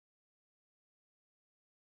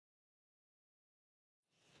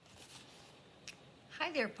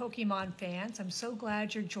Hi there, Pokemon fans. I'm so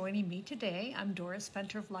glad you're joining me today. I'm Doris,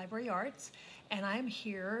 Fenter of Library Arts, and I'm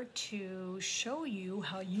here to show you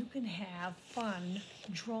how you can have fun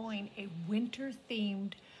drawing a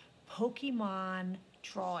winter-themed Pokemon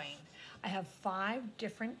drawing. I have 5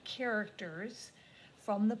 different characters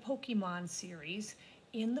from the Pokemon series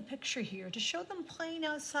in the picture here to show them playing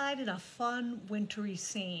outside in a fun wintry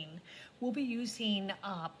scene. We'll be using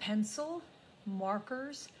pencil,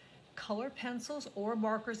 markers, color pencils or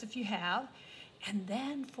markers if you have, and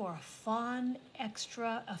then for a fun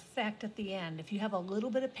extra effect at the end, if you have a little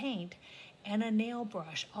bit of paint and a nail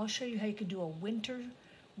brush, I'll show you how you can do a winter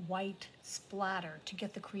white splatter to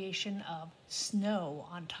get the creation of snow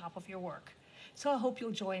on top of your work. So I hope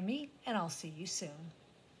you'll join me, and I'll see you soon.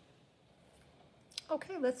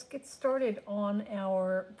 Okay, let's get started on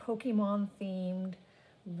our Pokemon themed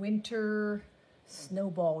winter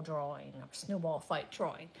snowball drawing, or snowball fight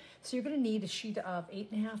drawing. So you're going to need a sheet of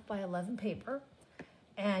 8.5 by 11 paper,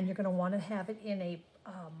 and you're going to want to have it in a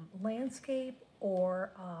landscape or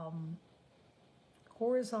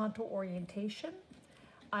horizontal orientation.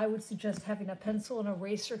 I would suggest having a pencil and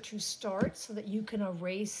eraser to start so that you can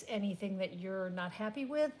erase anything that you're not happy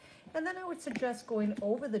with. And then I would suggest going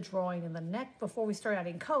over the drawing in the neck before we start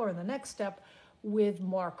adding color in the next step with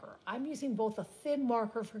marker. I'm using both a thin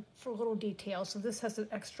marker for little details, so this has an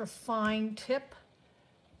extra fine tip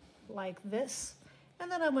like this,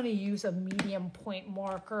 and then I'm going to use a medium point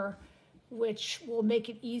marker, which will make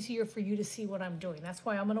it easier for you to see what I'm doing. That's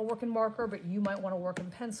why I'm going to work in marker, but you might want to work in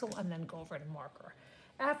pencil and then go over it in marker.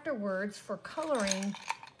 Afterwards, for coloring,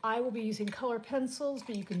 I will be using color pencils,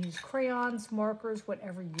 but you can use crayons, markers,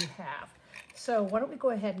 whatever you have. So why don't we go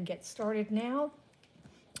ahead and get started now.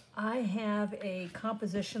 I have a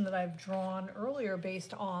composition that I've drawn earlier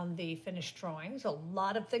based on the finished drawings. A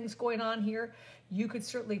lot of things going on here. You could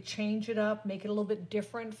certainly change it up, make it a little bit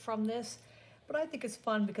different from this, but I think it's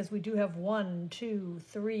fun because we do have 1, 2,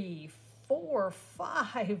 3, 4,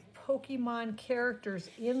 5 Pokemon characters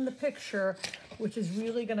in the picture, which is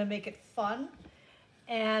really going to make it fun.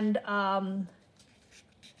 And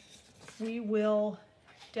we will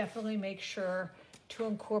definitely make sure to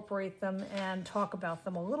incorporate them and talk about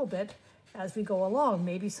them a little bit as we go along.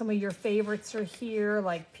 Maybe some of your favorites are here,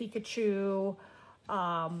 like Pikachu,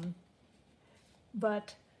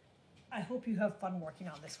 but I hope you have fun working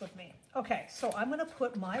on this with me. Okay, so I'm gonna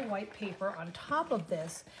put my white paper on top of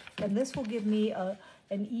this, and this will give me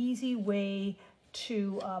an easy way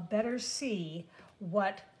to better see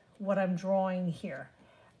what I'm drawing here.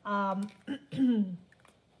 To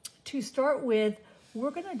start with,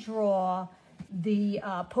 we're gonna draw the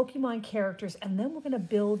Pokemon characters, and then we're going to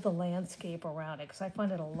build the landscape around it because I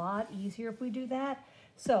find it a lot easier if we do that.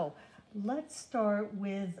 So let's start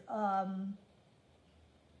with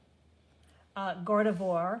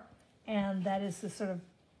Gardevoir, and that is the sort of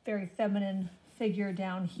very feminine figure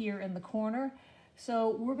down here in the corner.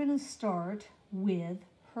 So we're going to start with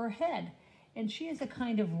her head, and she has a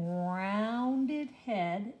kind of rounded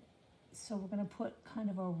head. So we're going to put kind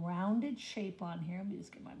of a rounded shape on here. Let me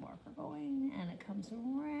just get my marker going, and it comes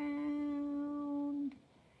around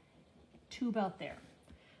to about there.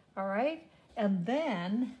 All right, and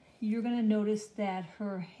then you're going to notice that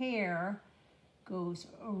her hair goes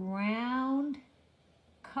around,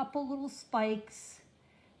 couple little spikes,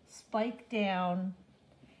 spike down,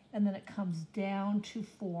 and then it comes down to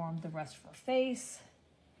form the rest of her face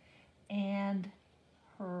and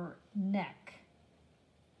her neck,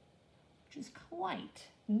 which is quite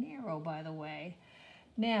narrow, by the way.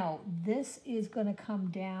 Now, this is going to come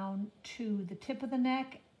down to the tip of the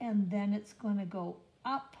neck, and then it's going to go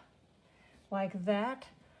up like that.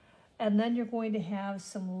 And then you're going to have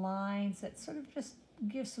some lines that sort of just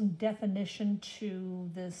give some definition to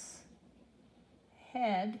this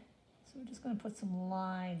head. So we're just going to put some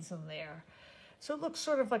lines in there. So it looks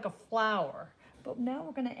sort of like a flower. But now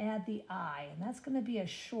we're going to add the eye, and that's going to be a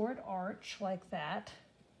short arch like that,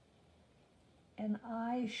 an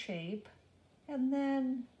eye shape, and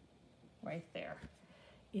then right there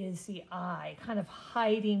is the eye, kind of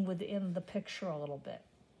hiding within the picture a little bit.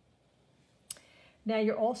 Now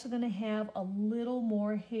you're also going to have a little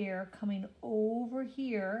more hair coming over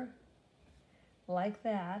here like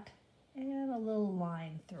that, and a little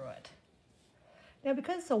line through it. Now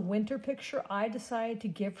because it's a winter picture, I decided to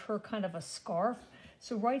give her kind of a scarf.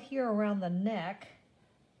 So right here around the neck,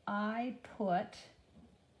 I put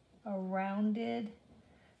a rounded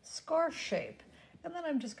scarf shape, and then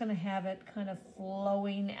I'm just going to have it kind of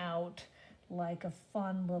flowing out like a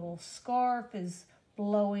fun little scarf is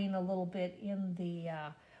blowing a little bit in the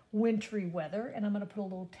wintry weather. And I'm going to put a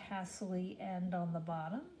little tassel-y end on the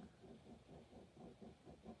bottom.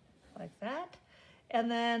 like that. And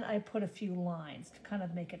then I put a few lines to kind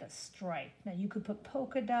of make it a stripe. Now you could put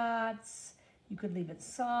polka dots, you could leave it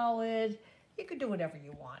solid, you could do whatever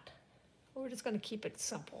you want. We're just going to keep it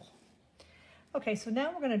simple. Okay, so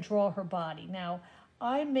now we're going to draw her body. Now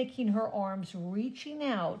I'm making her arms reaching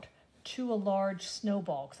out to a large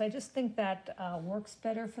snowball because I just think that works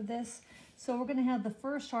better for this. So we're going to have the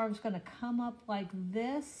first arm's going to come up like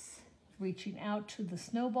this, reaching out to the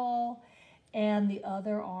snowball, and the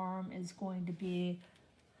other arm is going to be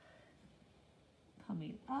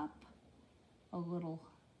coming up a little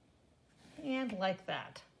hand like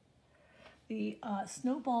that. The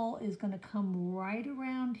snowball is going to come right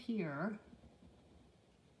around here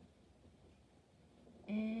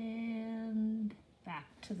and back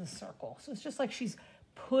to the circle. So it's just like she's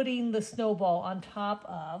putting the snowball on top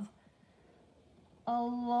of a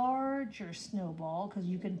larger snowball, because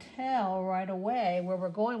you can tell right away where we're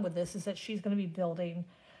going with this is that she's going to be building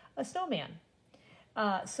a snowman.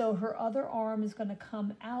 So her other arm is going to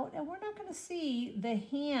come out, and we're not going to see the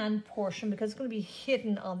hand portion because it's going to be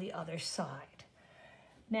hidden on the other side.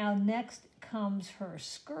 Now next comes her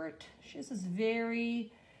skirt. She has this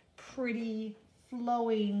very pretty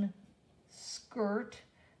flowing skirt,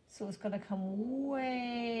 so it's going to come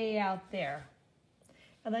way out there.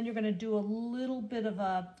 And then you're going to do a little bit of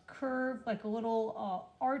a curve, like a little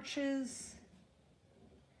arches,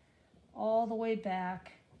 all the way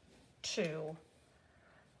back to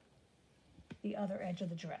the other edge of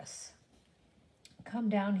the dress. Come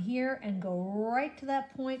down here and go right to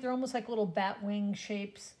that point. They're almost like little bat wing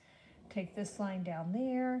shapes. Take this line down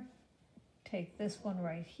there, take this one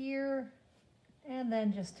right here, and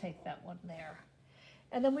then just take that one there.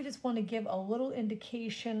 And then we just want to give a little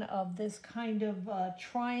indication of this kind of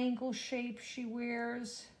triangle shape she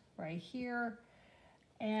wears right here.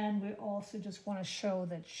 And we also just want to show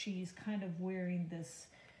that she's kind of wearing this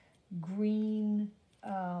green,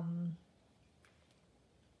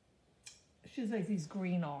 she's like these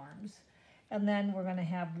green arms. And then we're going to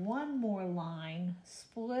have one more line,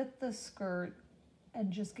 split the skirt,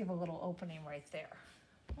 and just give a little opening right there.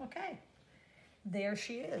 Okay. There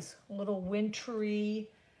she is, a little wintry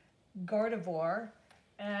gardevoir,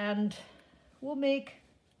 and we'll make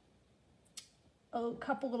a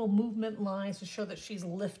couple little movement lines to show that she's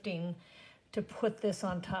lifting to put this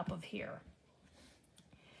on top of here.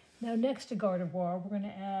 Now next to gardevoir, we're going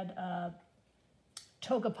to add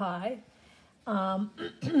toga pie,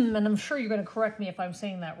 and I'm sure you're going to correct me if I'm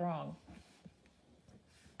saying that wrong.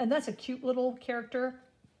 And that's a cute little character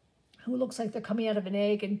who looks like they're coming out of an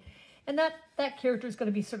egg, and that character is going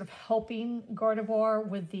to be sort of helping Gardevoir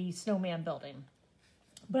with the snowman building.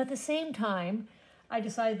 But at the same time, I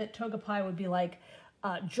decided that toga pie would be like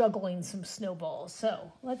juggling some snowballs.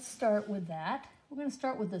 So let's start with that. We're going to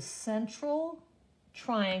start with the central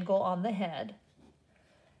triangle on the head.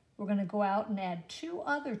 We're going to go out and add two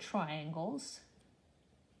other triangles.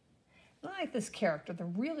 I like this character.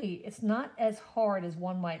 It's not as hard as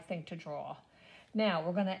one might think to draw. Now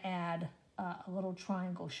we're going to add a little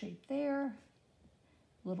triangle shape there,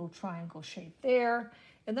 little triangle shape there,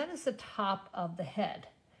 and that is the top of the head.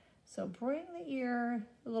 So bring the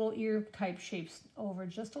little ear type shapes over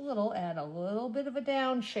just a little, add a little bit of a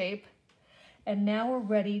down shape, and now we're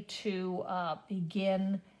ready to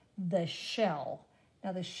begin the shell.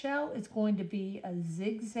 Now the shell is going to be a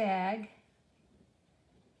zigzag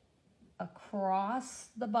across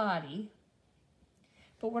the body,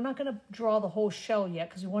 but we're not going to draw the whole shell yet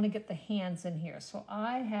because we want to get the hands in here. So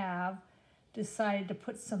I have decided to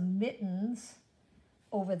put some mittens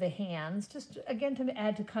over the hands, just again to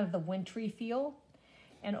add to kind of the wintry feel.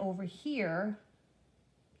 And over here,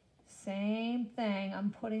 same thing,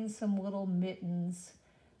 I'm putting some little mittens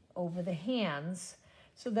over the hands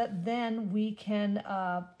so that then we can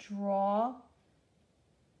draw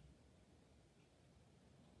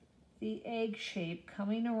the egg shape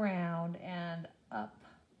coming around and up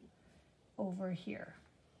over here.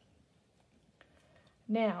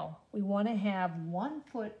 Now we want to have one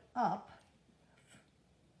foot up,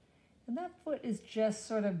 and that foot is just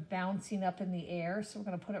sort of bouncing up in the air, so we're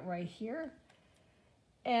going to put it right here,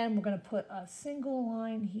 and we're going to put a single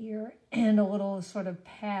line here and a little sort of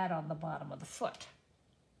pad on the bottom of the foot.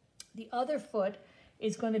 The other foot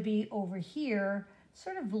is going to be over here,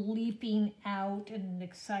 sort of leaping out in an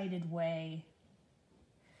excited way,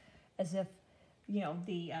 as if, you know,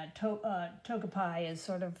 the toga pie is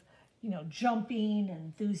sort of, you know, jumping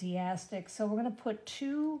and enthusiastic. So we're going to put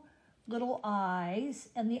two little eyes,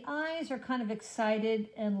 and the eyes are kind of excited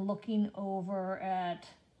and looking over at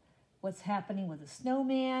what's happening with the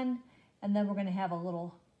snowman. And then we're going to have a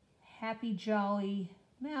little happy, jolly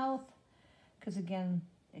mouth, because again,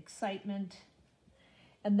 excitement.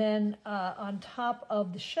 And then on top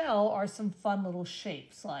of the shell are some fun little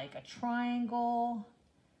shapes, like a triangle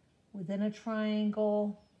within a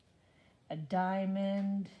triangle, a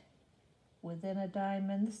diamond within a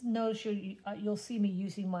diamond. Notice you'll see me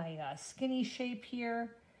using my skinny shape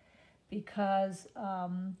here because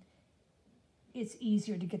it's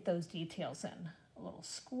easier to get those details in. A little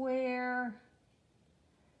square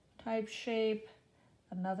type shape,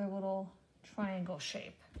 another little triangle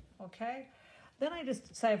shape, okay? Then I just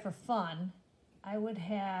decided for fun, I would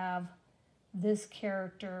have this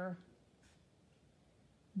character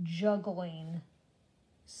juggling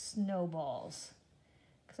snowballs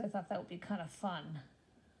because I thought that would be kind of fun.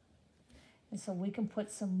 And so we can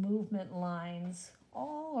put some movement lines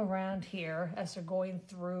all around here as they're going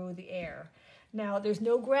through the air. Now, there's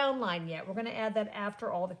no ground line yet. We're going to add that after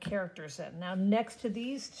all the characters in. Now, next to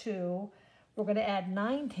these two, we're going to add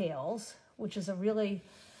nine tails, which is a really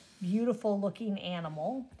beautiful looking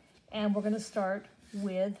animal. And we're going to start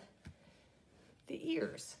with the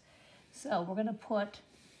ears. So we're going to put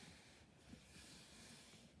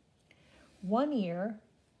one ear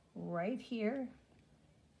right here.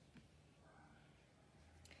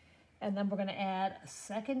 And then we're going to add a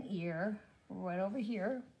second ear right over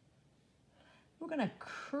here. We're going to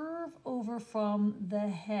curve over from the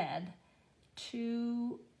head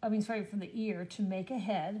to, from the ear to make a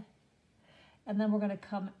head. And then we're going to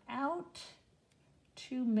come out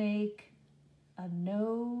to make a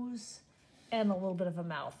nose and a little bit of a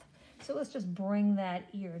mouth. So let's just bring that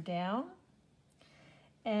ear down.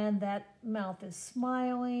 And that mouth is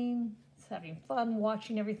smiling. It's having fun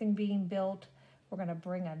watching everything being built. We're going to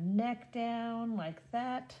bring a neck down like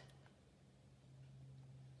that.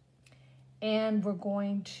 And we're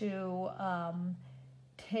going to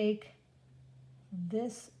take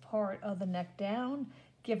this part of the neck down,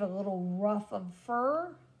 give a little ruff of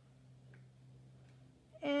fur,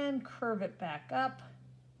 and curve it back up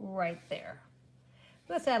right there.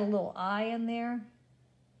 Let's add a little eye in there.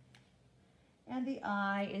 And the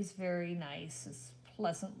eye is very nice. It's a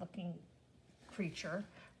pleasant looking creature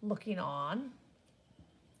looking on.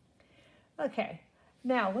 Okay.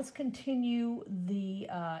 Now, let's continue the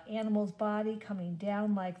animal's body coming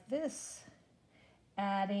down like this,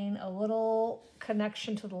 adding a little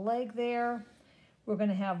connection to the leg there. We're going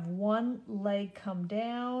to have one leg come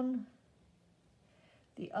down.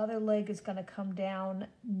 The other leg is going to come down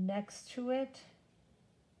next to it.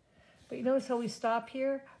 But you notice how we stop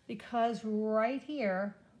here? Because right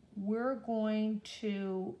here, we're going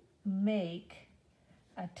to make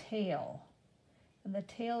a tail. And the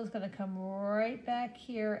tail is going to come right back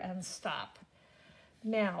here and stop.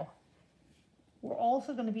 Now, we're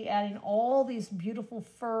also going to be adding all these beautiful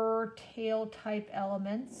fur tail type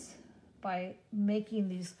elements by making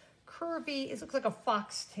these curvy, it looks like a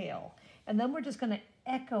fox tail. And then we're just going to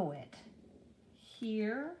echo it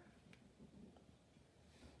here.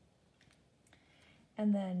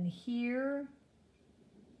 And then here.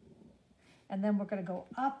 And then we're going to go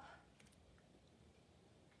up.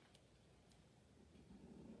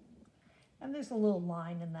 And there's a little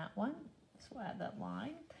line in that one, so we'll add that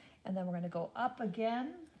line. And then we're going to go up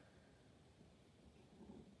again.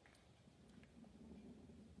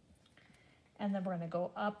 And then we're going to go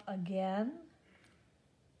up again.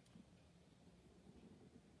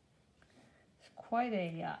 It's quite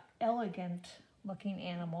a elegant looking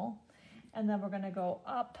animal. And then we're going to go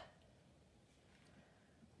up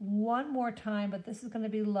one more time, but this is going to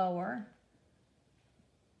be lower.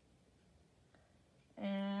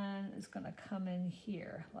 And it's going to come in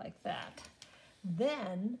here like that.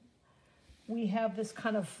 Then we have this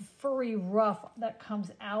kind of furry ruff that comes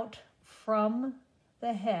out from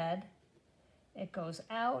the head. It goes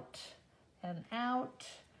out and out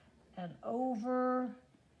and over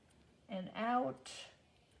and out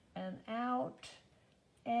and out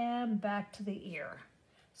and back to the ear.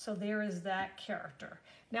 So there is that character.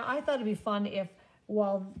 Now I thought it'd be fun if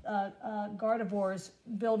while Gardevoir's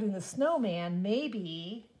building the snowman,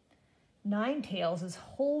 maybe Ninetails is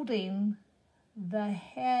holding the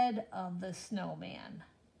head of the snowman.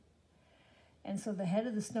 And so the head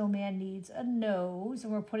of the snowman needs a nose,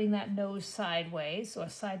 and we're putting that nose sideways, so a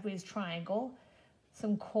sideways triangle,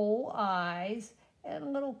 some coal eyes, and a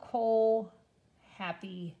little coal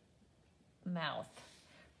happy mouth.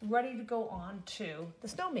 Ready to go on to the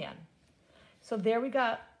snowman. So there we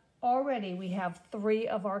got. Already we have 3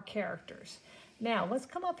 of our characters. Now let's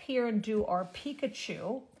come up here and do our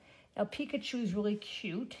Pikachu. Now Pikachu is really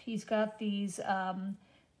cute. He's got these these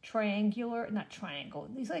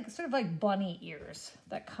like sort of like bunny ears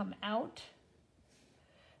that come out.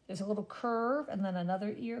 There's a little curve and then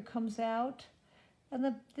another ear comes out.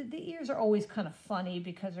 And the ears are always kind of funny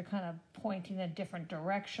because they're kind of pointing in different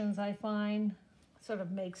directions, I find. Sort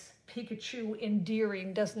of makes Pikachu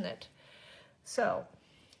endearing, doesn't it? So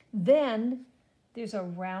then there's a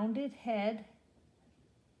rounded head,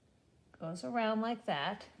 goes around like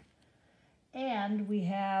that. And we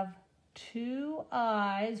have 2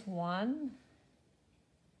 eyes, 1,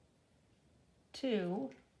 2.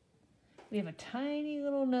 We have a tiny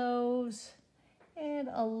little nose and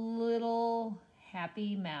a little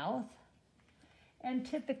happy mouth. And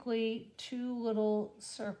typically 2 little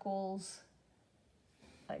circles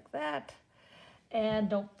like that. And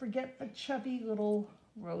don't forget the chubby little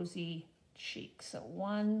rosy cheeks. So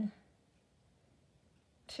 1,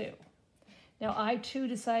 2. Now I too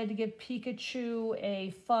decided to give Pikachu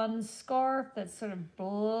a fun scarf that's sort of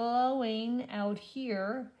blowing out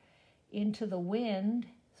here into the wind.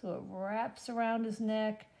 So it wraps around his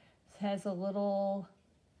neck, has a little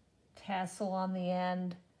tassel on the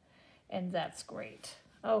end, and that's great.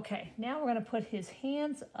 Okay, now we're gonna put his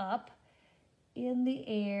hands up in the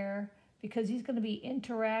air because he's gonna be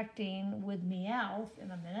interacting with Meowth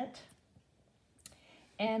in a minute.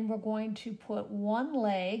 And we're going to put one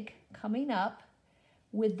leg coming up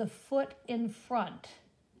with the foot in front,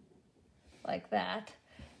 like that.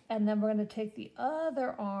 And then we're going to take the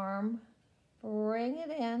other arm, bring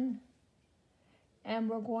it in, and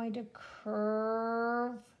we're going to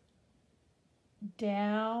curve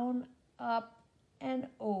down, up, and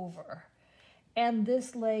over. And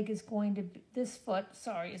this leg is going to be, this foot,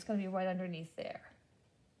 sorry, is going to be right underneath there.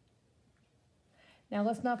 Now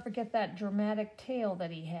let's not forget that dramatic tail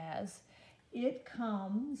that he has. It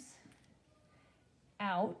comes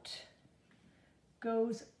out,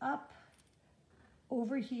 goes up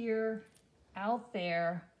over here, out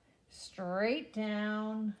there, straight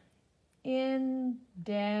down, in,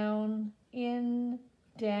 down, and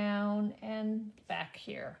back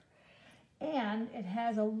here. And it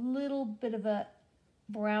has a little bit of a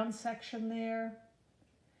brown section there,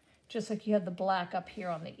 just like you have the black up here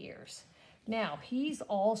on the ears. Now, he's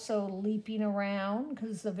also leaping around because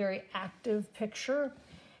it's a very active picture.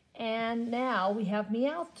 And now we have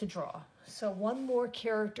Meowth to draw. So one more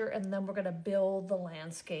character, and then we're going to build the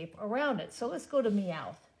landscape around it. So let's go to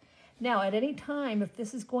Meowth. Now, at any time, if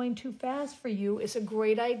this is going too fast for you, it's a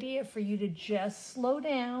great idea for you to just slow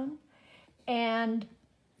down and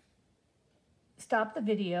stop the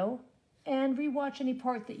video and rewatch any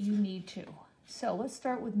part that you need to. So let's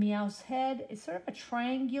start with Meowth's head. It's sort of a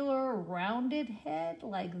triangular, rounded head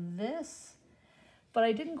like this. But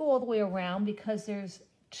I didn't go all the way around because there's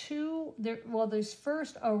there's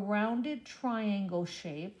first a rounded triangle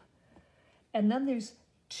shape, and then there's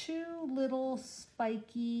 2 little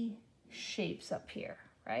spiky shapes up here,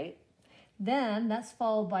 right? Then that's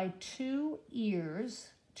followed by 2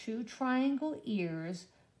 ears, 2 triangle ears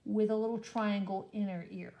with a little triangle inner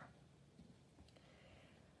ear.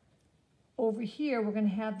 Over here, we're going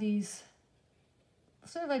to have these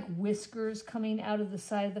sort of like whiskers coming out of the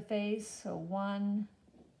side of the face. So 1,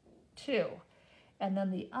 2. And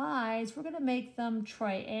then the eyes, we're going to make them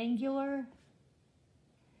triangular.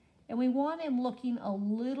 And we want him looking a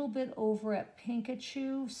little bit over at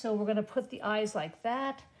Pikachu. So we're going to put the eyes like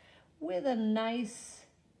that with a nice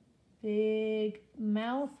big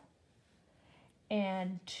mouth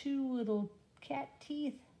and 2 little cat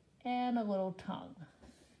teeth and a little tongue.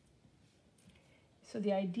 So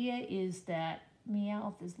the idea is that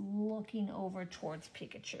Meowth is looking over towards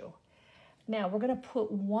Pikachu. Now we're going to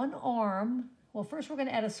put one arm. Well, first we're going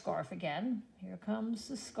to add a scarf again. Here comes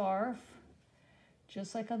the scarf,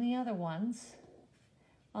 just like on the other ones.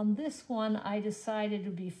 On this one, I decided it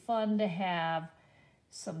would be fun to have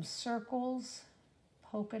some circles,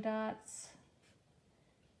 polka dots,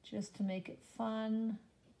 just to make it fun.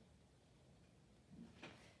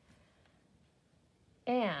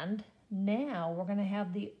 And now we're going to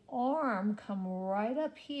have the arm come right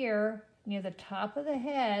up here near the top of the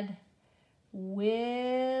head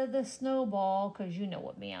with a snowball, because you know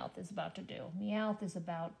what Meowth is about to do. Meowth is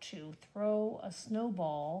about to throw a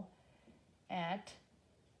snowball at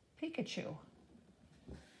Pikachu.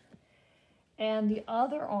 And the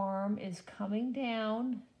other arm is coming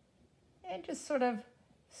down and just sort of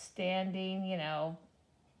standing, you know,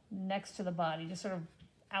 next to the body, just sort of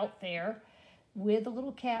out there with a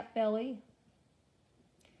little cat belly.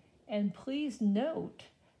 And please note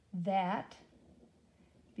that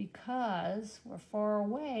because we're far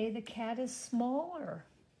away, the cat is smaller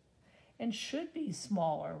and should be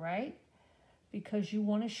smaller, right? Because you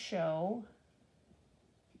want to show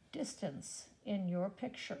distance in your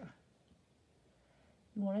picture.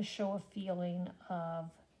 You want to show a feeling of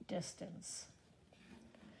distance.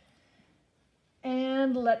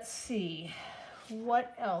 And let's see,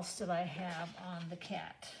 what else did I have on the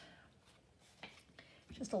cat?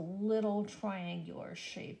 Just a little triangular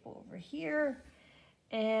shape over here.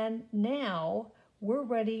 And now we're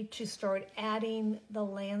ready to start adding the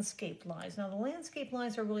landscape lines. Now the landscape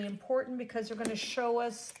lines are really important because they're going to show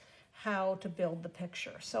us how to build the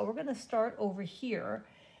picture. So we're going to start over here,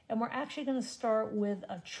 and we're actually going to start with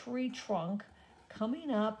a tree trunk coming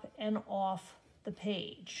up and off the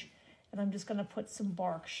page. And I'm just going to put some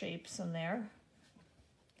bark shapes in there.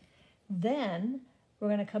 Then we're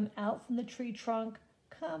going to come out from the tree trunk,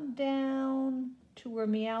 come down to where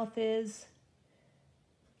Meowth is,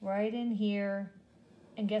 right in here.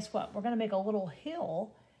 And guess what? We're going to make a little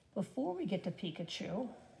hill before we get to Pikachu.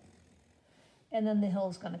 And then the hill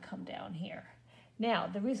is going to come down here. Now,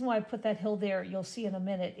 the reason why I put that hill there, you'll see in a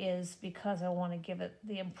minute, is because I want to give it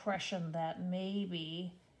the impression that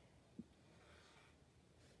maybe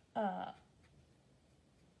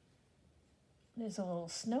there's a little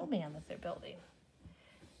snowman that they're building.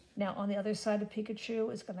 Now, on the other side of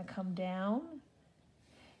Pikachu is going to come down,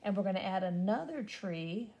 and we're going to add another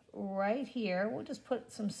tree right here. We'll just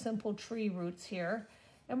put some simple tree roots here,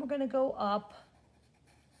 and we're going to go up,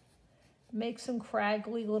 make some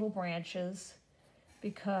craggy little branches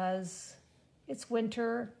because it's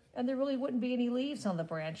winter and there really wouldn't be any leaves on the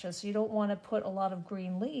branches. So you don't want to put a lot of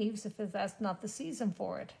green leaves if that's not the season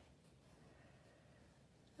for it.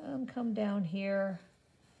 Come down here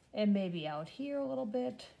and maybe out here a little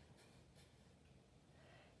bit.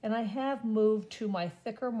 And I have moved to my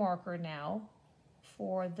thicker marker now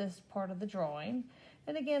for this part of the drawing.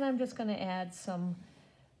 And again, I'm just going to add some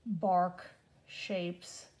bark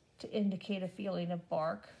shapes to indicate a feeling of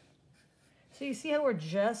bark. So you see how we're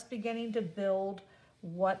just beginning to build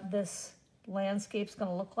what this landscape's going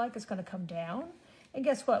to look like. It's going to come down. And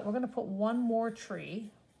guess what? We're going to put one more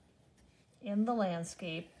tree in the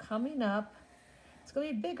landscape coming up. It's going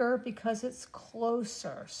to be bigger because it's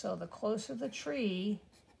closer. So the closer the tree,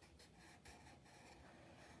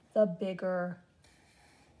 the bigger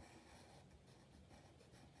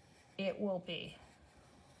it will be.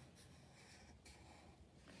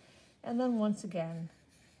 And then once again,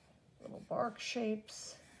 little bark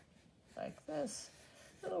shapes like this.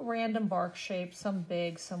 Little random bark shapes, some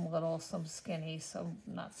big, some little, some skinny, some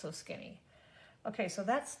not so skinny. Okay, so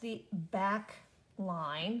that's the back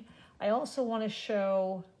line. I also want to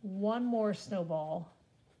show one more snowball,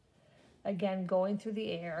 again, going through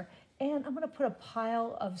the air. And I'm going to put a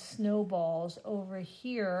pile of snowballs over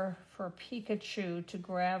here for Pikachu to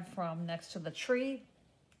grab from next to the tree.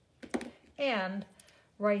 And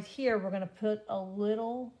right here, we're going to put a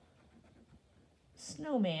little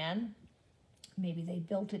snowman. Maybe they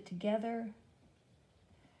built it together.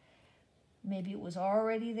 Maybe it was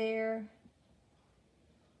already there.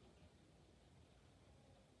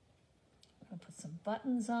 I'm going to put some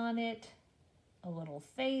buttons on it, a little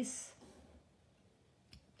face,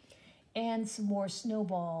 and some more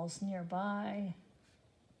snowballs nearby,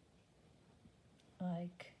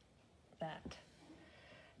 like that.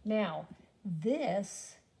 Now,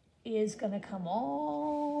 this is going to come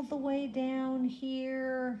all the way down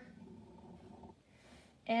here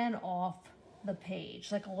and off the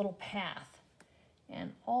page, like a little path.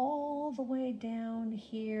 And all the way down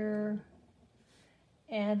here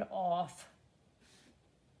and off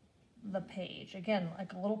the page. Again,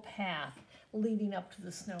 like a little path leading up to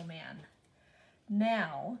the snowman.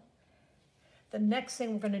 Now, the next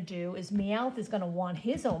thing we're going to do is Meowth is going to want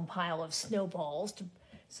his own pile of snowballs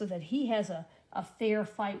so that he has a fair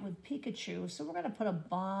fight with Pikachu. So we're going to put a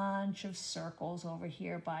bunch of circles over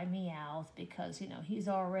here by Meowth because, you know, he's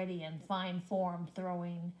already in fine form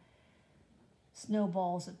throwing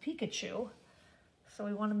snowballs at Pikachu. So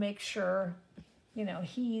we want to make sure, you know,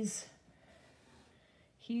 he's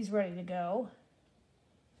ready to go.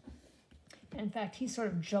 In fact, he's sort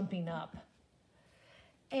of jumping up.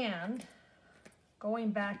 And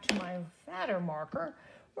going back to my fatter marker,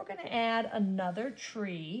 we're going to add another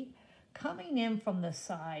tree coming in from the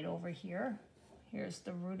side over here. Here's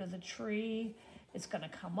the root of the tree. It's going to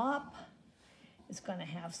come up. It's going to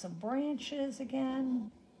have some branches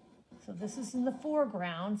again. So this is in the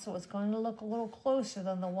foreground, so it's going to look a little closer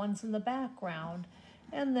than the ones in the background.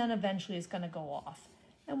 And then eventually it's going to go off.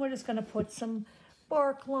 And we're just going to put some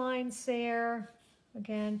bark lines there,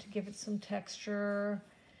 again, to give it some texture,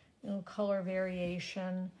 you know, color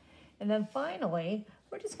variation. And then finally,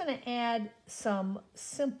 we're just going to add some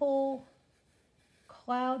simple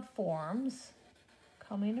cloud forms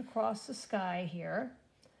coming across the sky here.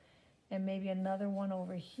 And maybe another one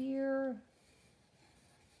over here,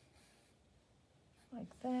 like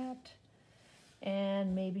that.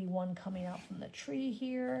 and maybe one coming out from the tree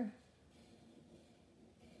here.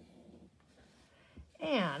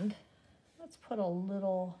 And let's put a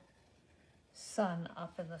little sun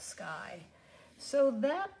up in the sky. So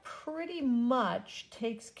that pretty much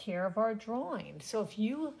takes care of our drawing. So if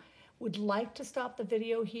you would like to stop the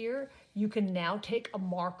video here, you can now take a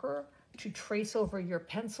marker to trace over your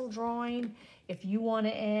pencil drawing. If you want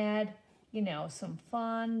to add, you know, some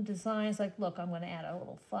fun designs, like look, I'm going to add a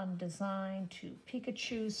little fun design to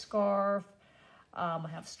Pikachu's scarf. I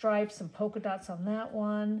have stripes and polka dots on that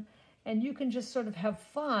one. And you can just sort of have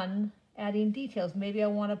fun adding details. Maybe I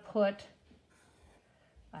want to put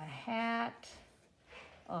a hat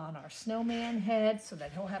on our snowman head so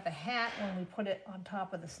that he'll have a hat when we put it on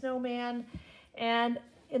top of the snowman. And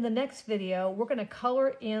in the next video, we're going to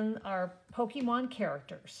color in our Pokemon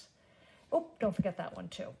characters. Oh, don't forget that one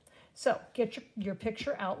too. So get your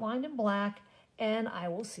picture outlined in black, and I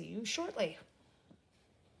will see you shortly.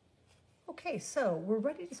 Okay, so we're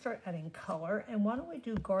ready to start adding color, and why don't we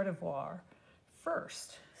do Gardevoir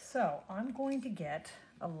first? So I'm going to get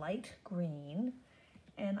a light green,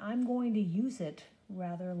 and I'm going to use it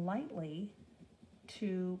rather lightly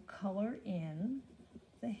to color in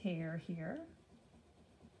the hair here.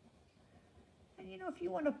 And you know, if you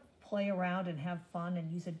want to play around and have fun and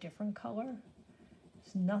use a different color,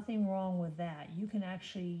 there's nothing wrong with that. You can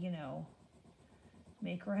actually, you know,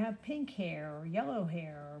 make her have pink hair or yellow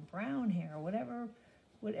hair or brown hair,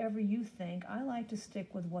 whatever you think. I like to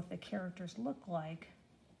stick with what the characters look like,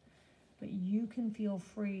 but you can feel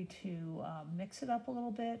free to mix it up a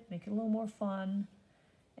little bit, make it a little more fun,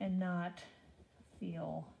 and not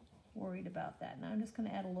feel worried about that. Now I'm just going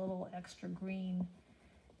to add a little extra green,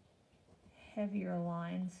 heavier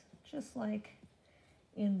lines, just like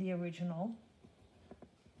in the original.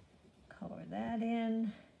 Color that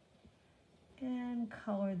in, and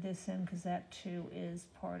color this in because that too is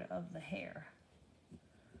part of the hair.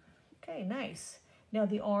 Okay, nice. Now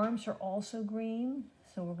the arms are also green,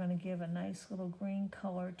 so we're going to give a nice little green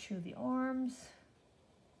color to the arms.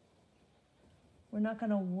 We're not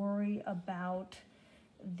going to worry about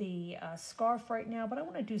the scarf right now, but I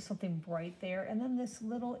want to do something bright there. And then this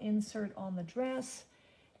little insert on the dress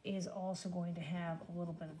is also going to have a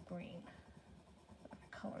little bit of green.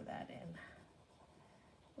 Color that in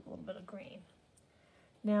with a little bit of green.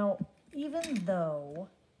 Now, even though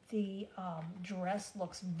the dress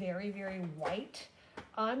looks very, very white,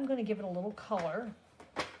 I'm going to give it a little color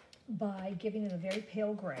by giving it a very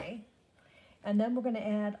pale gray. And then we're going to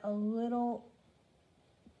add a little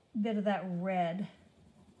bit of that red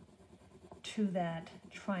to that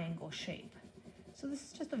triangle shape. So this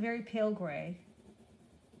is just a very pale gray.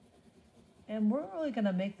 And we're really going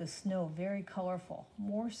to make the snow very colorful,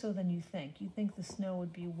 more so than you think. You think the snow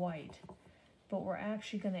would be white, but we're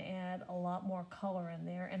actually going to add a lot more color in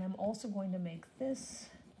there. And I'm also going to make this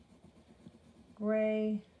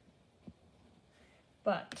gray,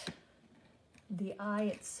 but the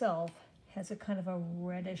eye itself has a kind of a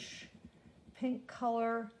reddish pink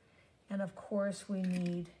color. And of course we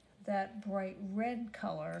need that bright red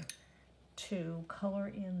color to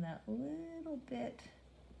color in that little bit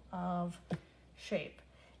of shape.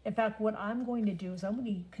 In fact, what I'm going to do is I'm going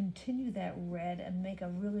to continue that red and make a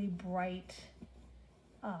really bright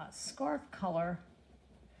scarf color.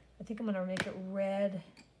 I think I'm going to make it red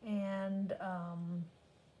and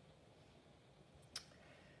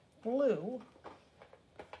blue.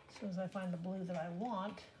 As soon as I find the blue that I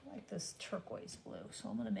want, I like this turquoise blue. So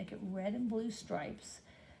I'm going to make it red and blue stripes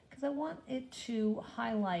because I want it to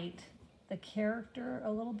highlight the character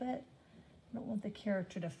a little bit. I don't want the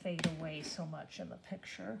character to fade away so much in the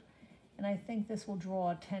picture. And I think this will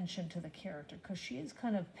draw attention to the character because she is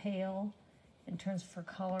kind of pale in terms of her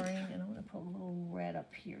coloring. And I'm going to put a little red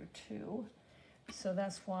up here too. So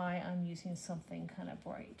that's why I'm using something kind of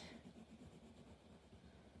bright.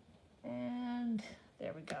 And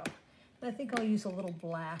there we go. And I think I'll use a little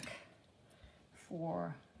black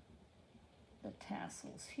for the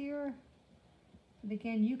tassels here. But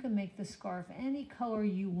again, you can make the scarf any color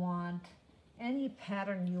you want, any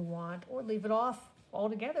pattern you want, or leave it off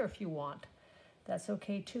altogether if you want. That's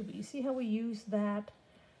okay too. But you see how we use that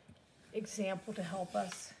example to help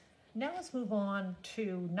us? Now let's move on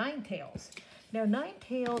to Ninetales. Now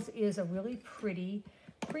Ninetales is a really pretty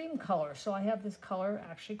cream color. So I have this color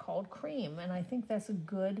actually called cream, and I think that's a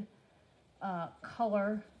good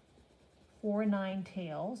color for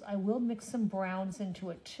Ninetales. I will mix some browns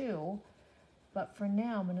into it too, but for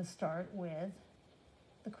now I'm going to start with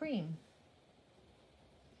the cream.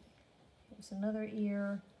 Here's another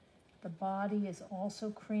ear. The body is also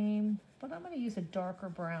cream, but I'm going to use a darker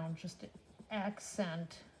brown just to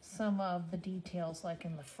accent some of the details like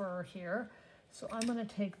in the fur here. So I'm going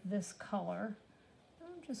to take this color.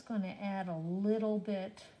 I'm just going to add a little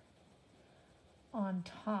bit on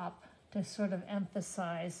top to sort of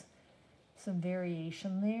emphasize some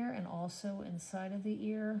variation there, and also inside of the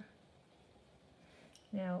ear.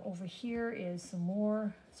 Now over here is some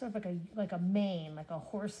more, sort of like a mane, like a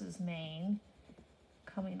horse's mane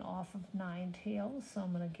coming off of Nine Tails. So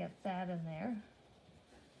I'm going to get that in there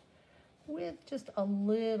with just a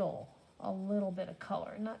little bit of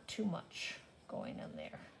color, not too much going in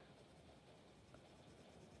there.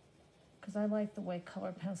 Because I like the way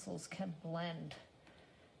color pencils can blend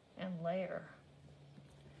and layer.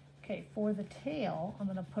 Okay, for the tail, I'm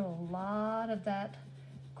going to put a lot of that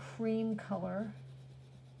cream color.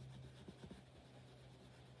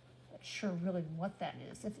 Not sure really what that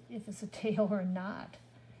is, if it's a tail or not.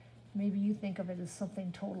 Maybe you think of it as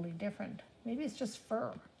something totally different. Maybe it's just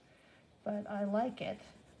fur, but I like it.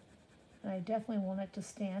 And I definitely want it to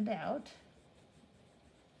stand out.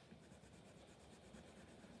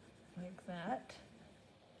 Like that.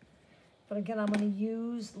 But again, I'm going to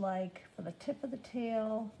use, like, for the tip of the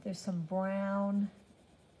tail, there's some brown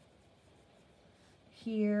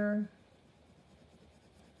here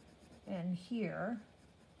and here.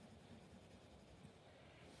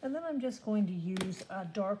 And then I'm just going to use a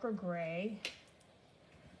darker gray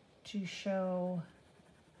to show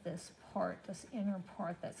this part, this inner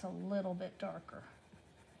part that's a little bit darker.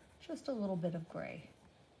 Just a little bit of gray,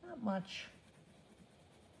 not much.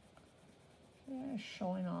 Yeah,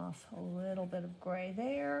 showing off a little bit of gray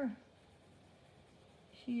there,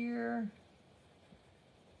 here,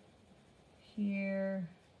 here,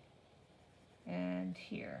 and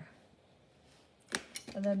here.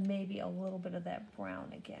 And then maybe a little bit of that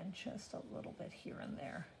brown again, just a little bit here and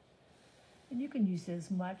there. And you can use as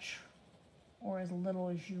much or as little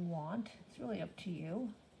as you want. It's really up to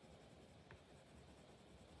you.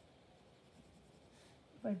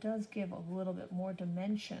 But it does give a little bit more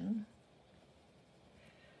dimension.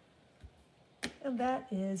 And that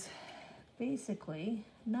is basically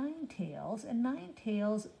Nine Tails. And Nine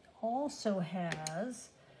Tails also has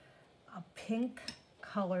a pink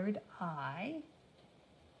colored eye.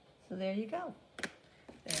 So there you go.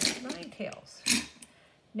 There's Nine Tails.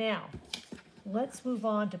 Now, let's move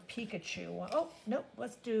on to Pikachu. Oh, nope,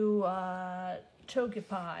 let's do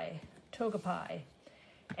Togepi.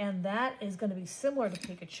 And that is going to be similar to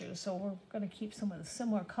Pikachu, so we're going to keep some of the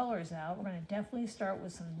similar colors out. We're going to definitely start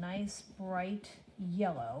with some nice bright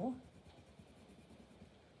yellow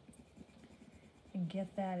and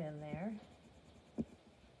get that in there.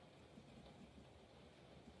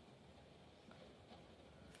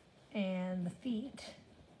 And the feet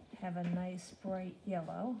have a nice bright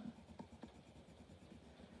yellow.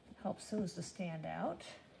 Helps those to stand out.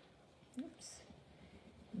 Oops.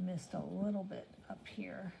 Missed a little bit up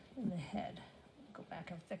here in the head. Go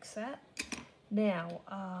back and fix that. Now,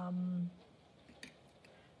 I'm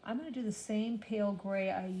going to do the same pale gray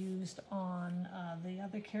I used on the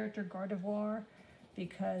other character, Gardevoir,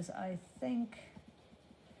 because I think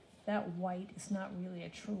that white is not really a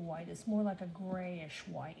true white. It's more like a grayish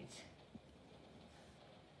white.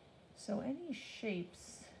 So any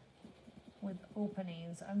shapes with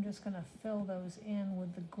openings, I'm just going to fill those in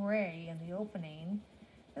with the gray in the opening,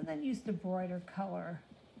 and then use the brighter color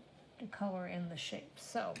to color in the shape.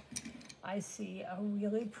 So I see a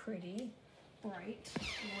really pretty bright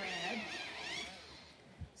red.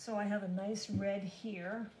 So I have a nice red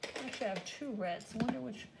here. Actually, I have two reds. I wonder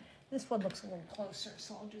which, this one looks a little closer,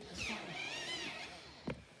 so I'll do this one.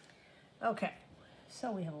 Okay,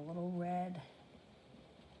 so we have a little red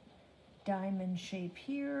diamond shape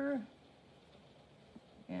here,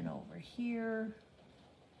 and over here,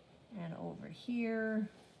 and over here,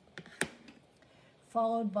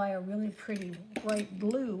 followed by a really pretty bright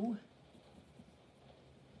blue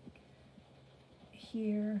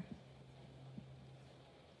here,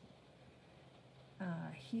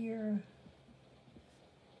 here,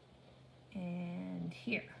 and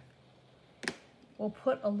here. We'll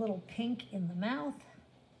put a little pink in the mouth,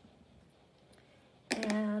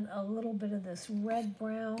 and a little bit of this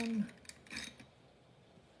red-brown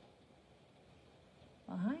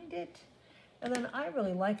behind it. And then I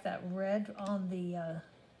really like that red on the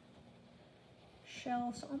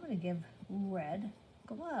shell, so I'm going to give red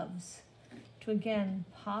gloves to again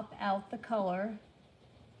pop out the color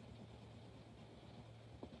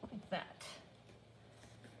like that.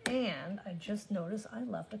 And I just noticed I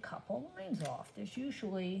left a couple lines off. There's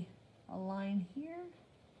usually a line here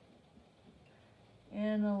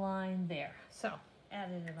and a line there. So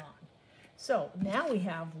added it on. So now we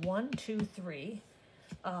have 1, 2, 3,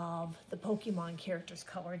 of the Pokemon characters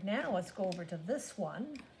colored. Now let's go over to this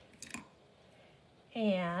one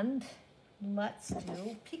and let's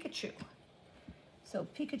do Pikachu. So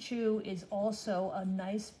Pikachu is also a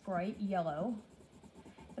nice bright yellow.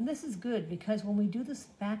 And this is good because when we do this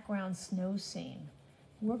background snow scene,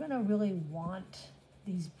 we're gonna really want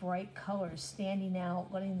these bright colors standing out,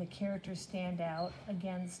 letting the characters stand out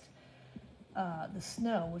against the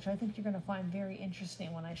snow, which I think you're gonna find very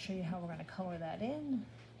interesting when I show you how we're gonna color that in.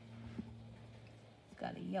 It's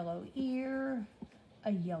got a yellow ear,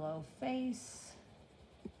 a yellow face.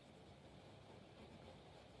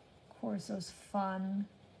 Of course, those fun,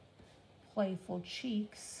 playful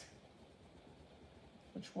cheeks,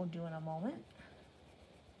 which we'll do in a moment.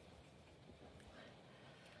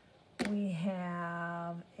 We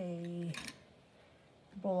have a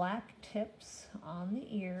black tips on the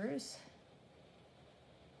ears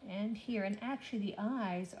and here, and actually the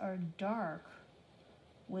eyes are dark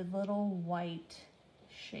with little white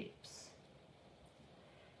shapes.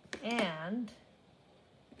 And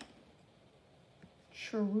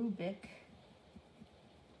cherubic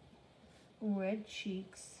red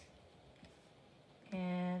cheeks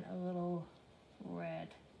and a little red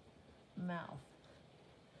mouth.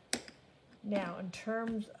 Now, in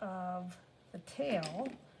terms of the tail,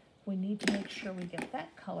 we need to make sure we get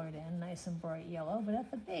that colored in nice and bright yellow, but at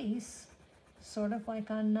the base, sort of like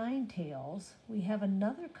on Ninetales, we have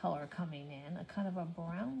another color coming in, a kind of a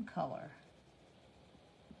brown color.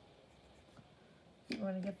 So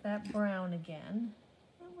we're going to get that brown again,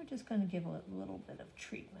 and we're just going to give it a little bit of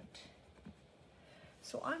treatment.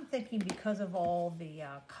 So I'm thinking because of all the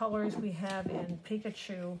colors we have in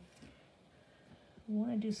Pikachu, we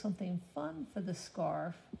want to do something fun for the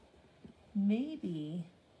scarf. Maybe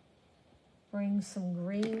bring some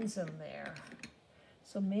greens in there.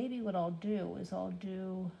 So maybe what I'll do is I'll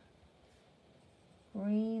do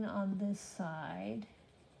green on this side.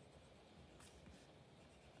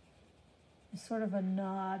 It's sort of a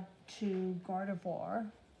nod to Gardevoir.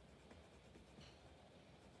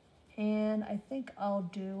 And I think I'll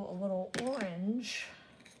do a little orange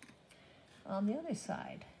on the other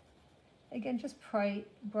side. Again, just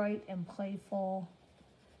bright and playful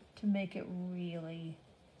to make it really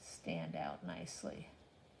stand out nicely.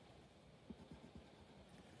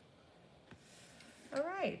 All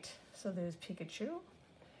right, so there's Pikachu.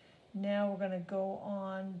 Now we're gonna go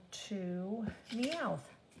on to Meowth.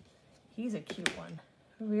 He's a cute one,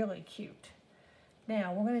 really cute.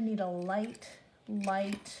 Now we're gonna need a light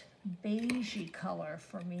beigey color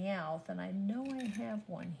for Meowth, and I know I have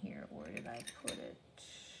one here. Where did I put it?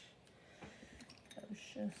 I was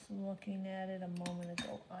just looking at it a moment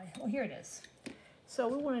ago. Oh, here it is. So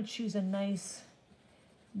we want to choose a nice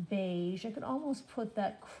beige. I could almost put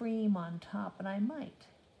that cream on top, and I might.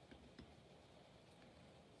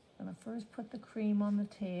 I'm gonna first put the cream on the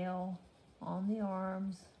tail, on the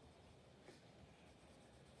arms,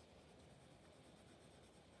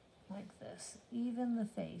 like this. Even the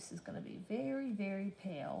face is going to be very, very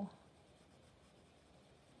pale.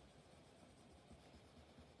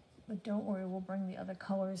 But don't worry, we'll bring the other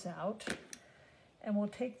colors out. And we'll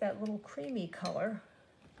take that little creamy color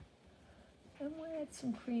and we'll add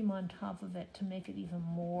some cream on top of it to make it even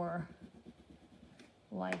more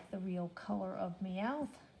like the real color of Meowth.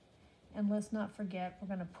 And let's not forget, we're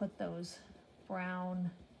going to put those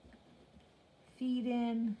brown feet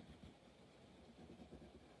in.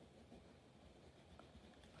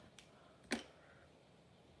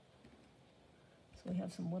 So we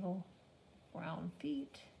have some little brown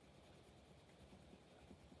feet.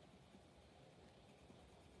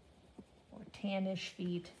 Or tannish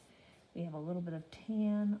feet. We have a little bit of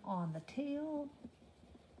tan on the tail.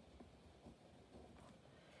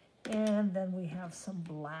 And then we have some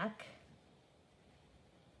black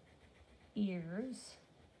ears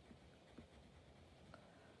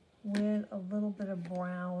with a little bit of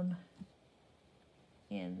brown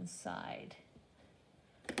inside.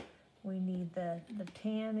 We need the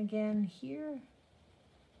tan again here.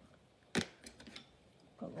 Put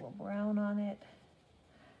a little brown on it.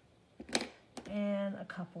 And a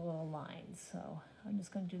couple little lines. So I'm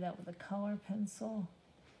just going to do that with a color pencil.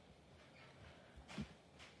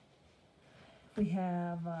 We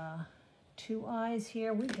have two eyes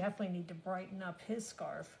here. We definitely need to brighten up his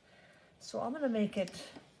scarf. So I'm going to make it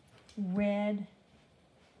red,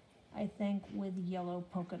 I think, with yellow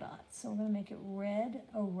polka dots. So we're going to make it red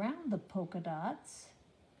around the polka dots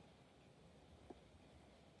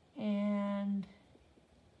and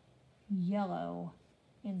yellow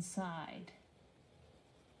inside.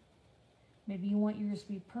 Maybe you want yours to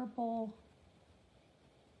be purple.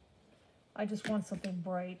 I just want something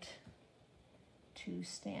bright to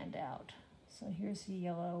stand out. So here's the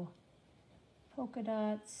yellow polka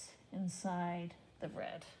dots inside the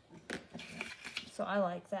red. So I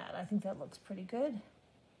like that. I think that looks pretty good.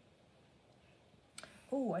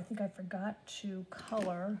 Oh, I think I forgot to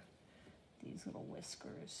color these little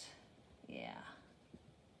whiskers. Yeah.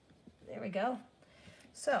 There we go.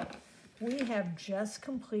 So we have just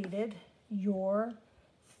completed your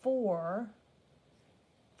 5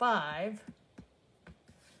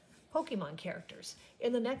 Pokemon characters.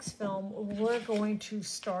 In the next film, we're going to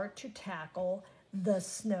start to tackle the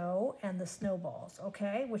snow and the snowballs,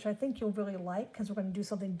 okay? Which I think you'll really like because we're going to do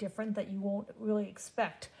something different that you won't really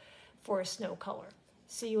expect for a snow color.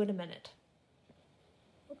 See you in a minute.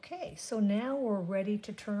 Okay, so now we're ready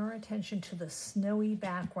to turn our attention to the snowy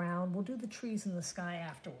background. We'll do the trees in the sky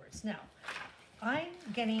afterwards. Now, I'm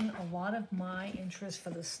getting a lot of my interest for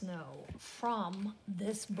the snow from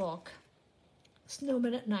this book,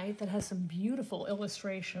 Snowmen at Night, that has some beautiful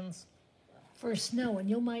illustrations for snow. And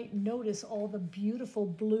you might notice all the beautiful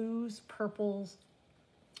blues, purples,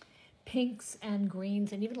 pinks, and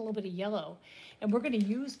greens, and even a little bit of yellow. And we're going to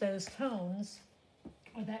use those tones,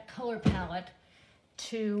 or that color palette,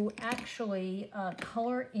 to actually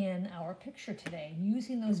color in our picture today,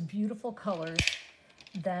 using those beautiful colors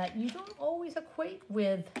that you don't always equate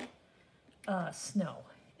with snow.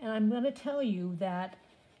 And I'm going to tell you that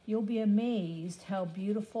you'll be amazed how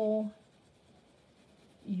beautiful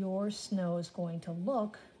your snow is going to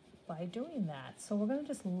look by doing that. So we're going to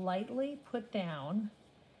just lightly put down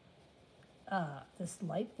this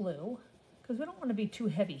light blue, because we don't want to be too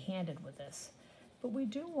heavy-handed with this, but we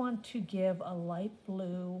do want to give a light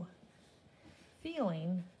blue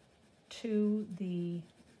feeling to the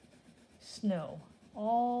snow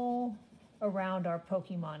all around our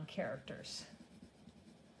Pokemon characters.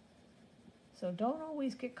 So don't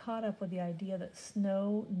always get caught up with the idea that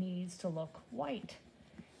snow needs to look white,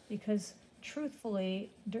 because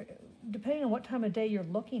truthfully, depending on what time of day you're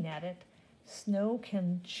looking at it, snow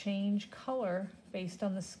can change color based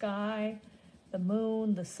on the sky, the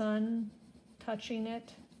moon, the sun touching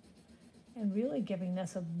it, and really giving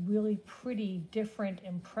us a really pretty different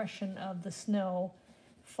impression of the snow,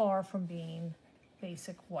 far from being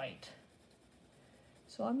basic white.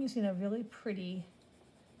 So I'm using a really pretty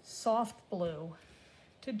soft blue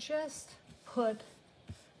to just put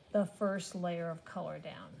the first layer of color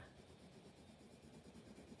down.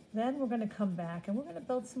 Then we're going to come back and we're going to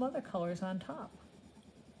build some other colors on top.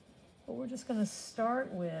 But we're just going to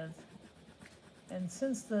start with, and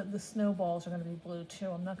since the snowballs are going to be blue too,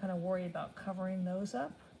 I'm not going to worry about covering those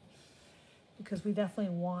up, because we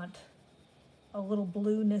definitely want a little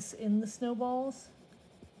blueness in the snowballs.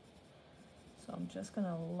 So I'm just going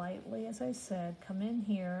to lightly, as I said, come in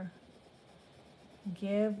here,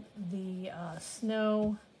 give the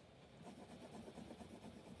snow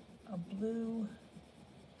a blue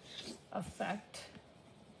effect.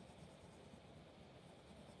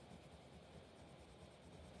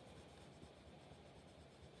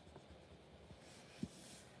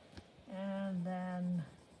 And then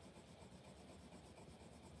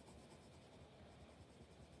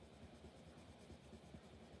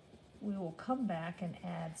we will come back and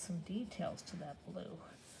add some details to that blue.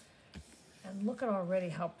 And look at already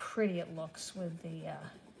how pretty it looks with the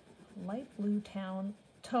light blue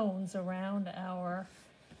tones around our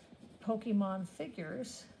Pokemon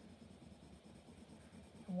figures.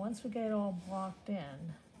 And once we get it all blocked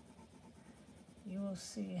in, you will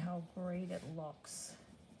see how great it looks.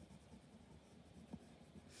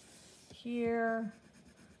 Here,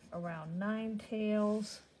 around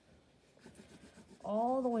Ninetales,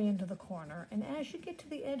 all the way into the corner. And as you get to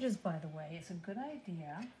the edges, by the way, it's a good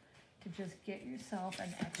idea to just get yourself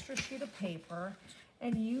an extra sheet of paper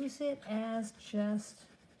and use it as just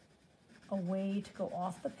a way to go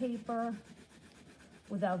off the paper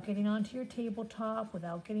without getting onto your tabletop,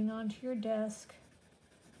 without getting onto your desk.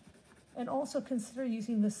 And also consider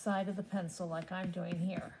using the side of the pencil like I'm doing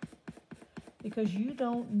here, because you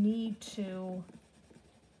don't need to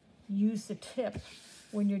use the tip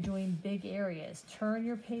when you're doing big areas. Turn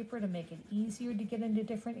your paper to make it easier to get into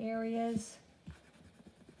different areas.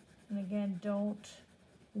 And again, don't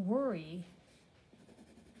worry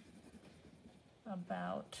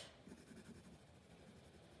about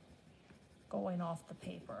going off the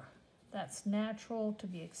paper. That's natural, to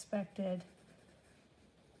be expected,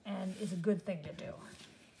 and is a good thing to do.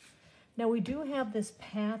 Now we do have this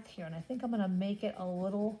path here, and I think I'm going to make it a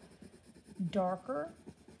little darker,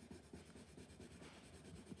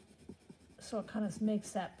 so it kind of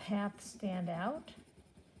makes that path stand out.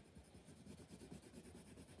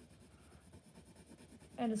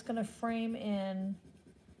 And it's going to frame in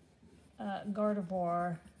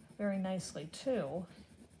gardevoir very nicely too,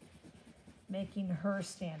 making her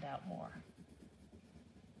stand out more.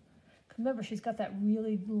 Remember, she's got that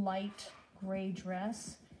really light gray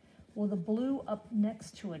dress. Well, the blue up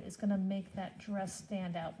next to it is going to make that dress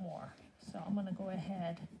stand out more. So I'm going to go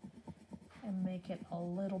ahead and make it a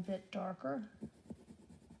little bit darker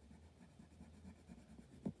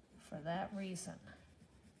for that reason.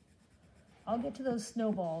 I'll get to those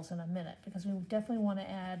snowballs in a minute because we definitely want to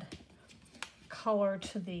add color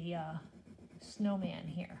to the snowman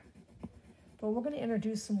here. But we're going to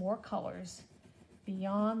introduce some more colors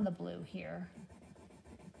beyond the blue here.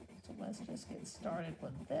 So let's just get started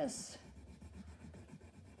with this.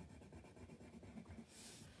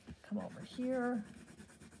 Come over here,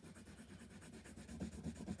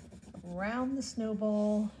 around the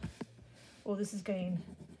snowball. Oh, this is getting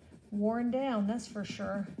worn down, that's for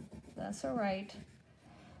sure. That's all right.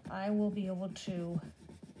 I will be able to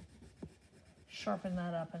sharpen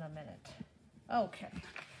that up in a minute. Okay,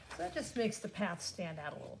 so that just makes the path stand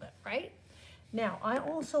out a little bit, right? Now, I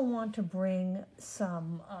also want to bring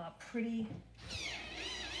some pretty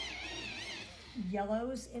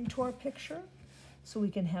yellows into our picture, so we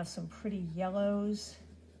can have some pretty yellows.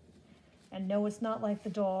 And no, it's not like the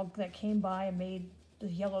dog that came by and made the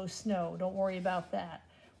yellow snow. Don't worry about that.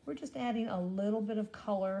 We're just adding a little bit of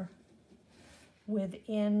color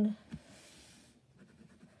within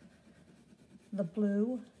the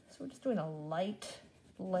blue. So we're just doing a light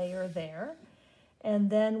layer there.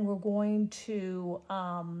 And then we're going to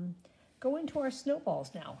go into our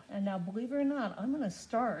snowballs now. And now, believe it or not, I'm going to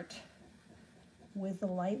start with the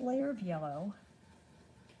light layer of yellow.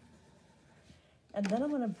 And then I'm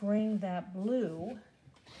going to bring that blue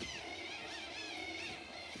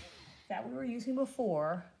that we were using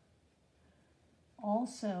before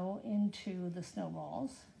also into the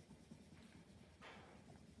snowballs.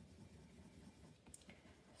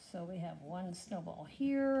 So we have one snowball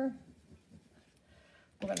here.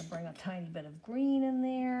 We're going to bring a tiny bit of green in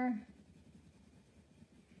there.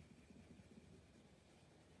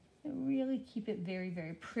 And really keep it very,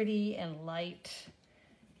 very pretty and light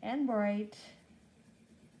and bright.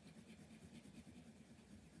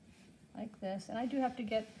 Like this. And I do have to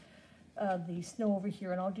get the snow over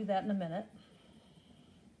here, and I'll do that in a minute.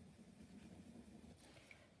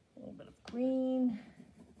 A little bit of green.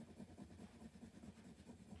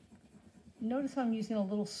 Notice I'm using a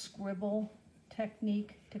little scribble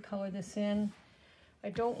technique to color this in. I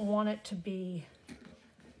don't want it to be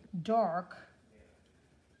dark,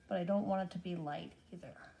 but I don't want it to be light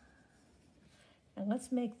either. And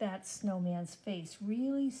let's make that snowman's face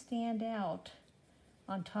really stand out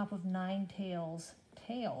on top of Ninetails'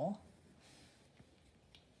 tail.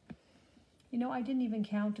 You know, I didn't even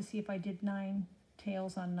count to see if I did 9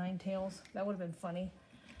 tails on 9 tails. That would have been funny.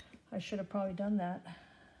 I should have probably done that.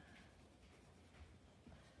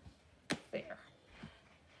 There.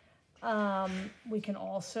 We can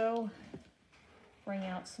also bring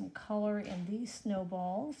out some color in these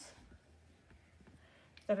snowballs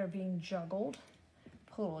that are being juggled.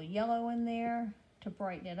 Put a little yellow in there to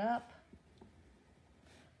brighten it up.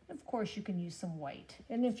 Of course, you can use some white.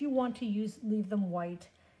 And if you want to leave them white,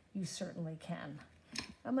 you certainly can.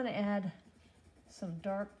 I'm going to add some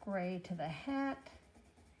dark gray to the hat.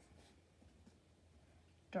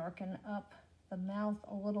 Darken up the mouth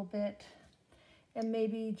a little bit. And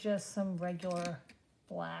maybe just some regular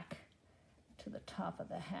black to the top of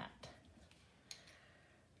the hat.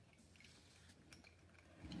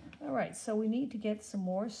 All right, so we need to get some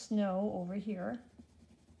more snow over here.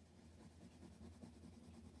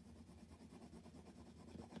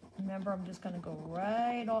 Remember, I'm just going to go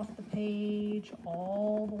right off the page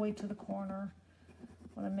all the way to the corner.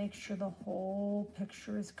 I want to make sure the whole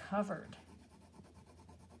picture is covered.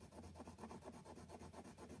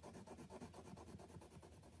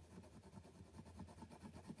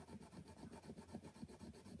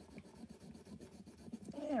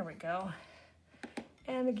 There we go.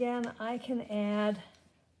 And again, I can add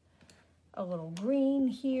a little green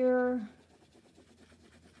here.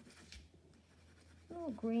 A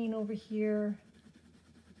little green over here.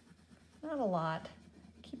 Not a lot.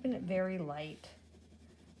 Keeping it very light.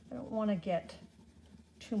 I don't want to get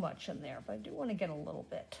too much in there, but I do want to get a little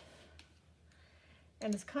bit.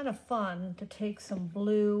 And it's kind of fun to take some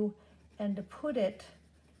blue and to put it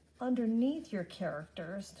underneath your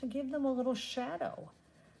characters to give them a little shadow.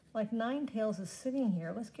 Like Ninetails is sitting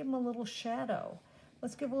here, let's give him a little shadow.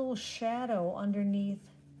 Let's give a little shadow underneath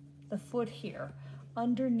the foot here,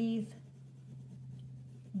 underneath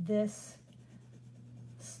this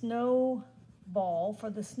snowball for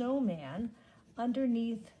the snowman,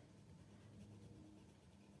 underneath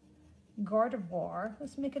gardevoir.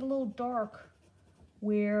 Let's make it a little dark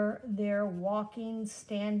where they're walking,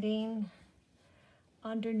 standing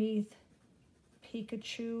underneath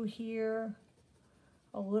Pikachu here.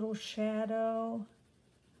 A little shadow,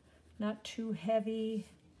 not too heavy.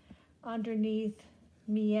 Underneath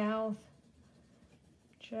Meowth,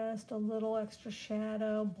 just a little extra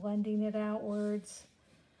shadow, blending it outwards.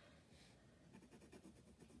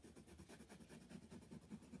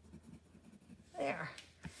 There.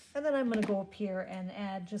 And then I'm going to go up here and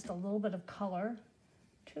add just a little bit of color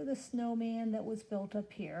to the snowman that was built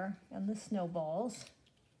up here and the snowballs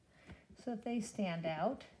so that they stand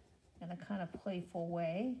out in a kind of playful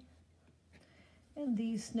way. And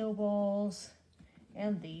these snowballs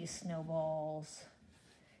and these snowballs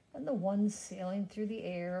and the ones sailing through the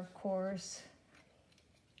air, of course.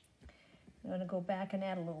 I'm going to go back and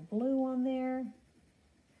add a little blue on there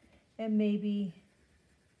and maybe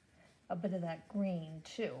a bit of that green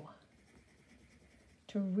too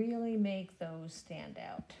to really make those stand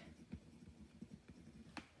out.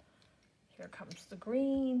 Here comes the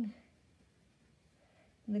green.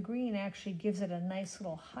 And the green actually gives it a nice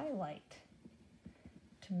little highlight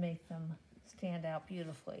to make them stand out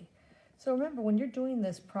beautifully. So remember, when you're doing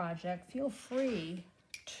this project, feel free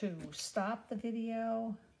to stop the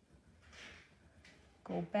video,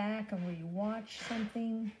 go back and rewatch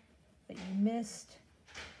something that you missed.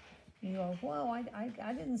 You go, whoa,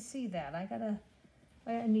 I didn't see that.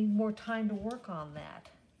 I need more time to work on that.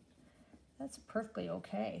 That's perfectly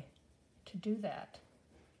okay to do that.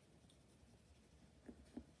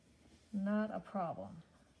 Not a problem.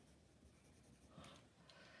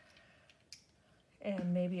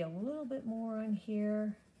 And maybe a little bit more on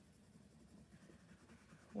here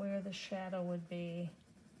where the shadow would be.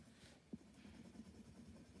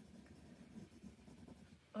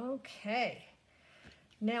 Okay.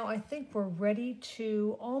 Now I think we're ready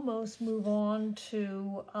to almost move on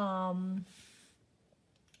to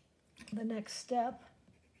the next step.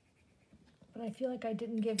 But I feel like I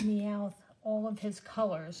didn't give Meowth all of his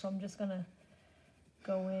colors, so I'm just gonna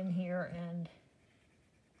go in here and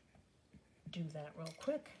do that real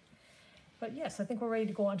quick. But yes, I think we're ready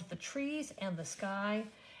to go on to the trees and the sky.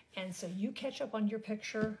 And so you catch up on your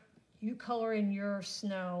picture, you color in your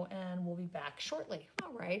snow, and we'll be back shortly.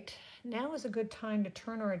 All right, now is a good time to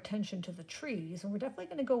turn our attention to the trees, and we're definitely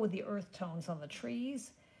gonna go with the earth tones on the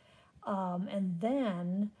trees. And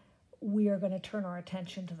then we are gonna turn our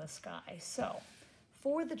attention to the sky. So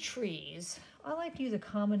for the trees, I like to use a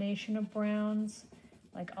combination of browns.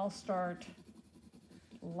 Like I'll start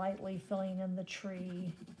lightly filling in the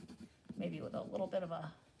tree, maybe with a little bit of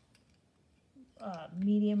a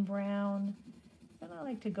medium brown. And I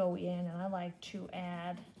like to go in and I like to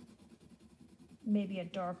add maybe a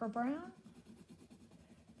darker brown.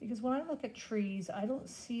 Because when I look at trees, I don't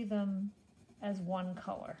see them as one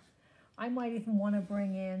color. I might even want to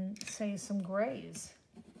bring in, say, some grays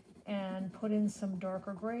and put in some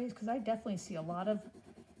darker grays, because I definitely see a lot of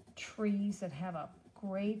trees that have a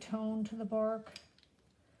gray tone to the bark.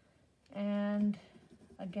 And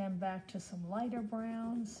again, back to some lighter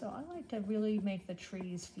browns. So I like to really make the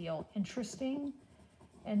trees feel interesting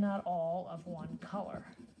and not all of one color.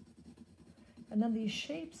 And then these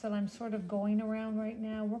shapes that I'm sort of going around right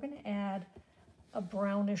now, we're going to add a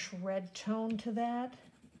brownish red tone to that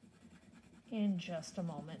in just a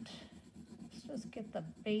moment. Let's just get the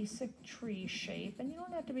basic tree shape, and you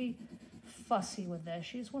don't have to be fussy with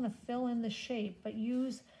this. You just want to fill in the shape, but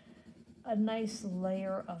use a nice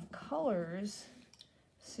layer of colors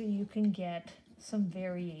so you can get some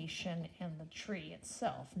variation in the tree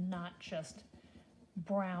itself, not just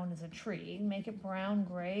brown as a tree. Make it brown,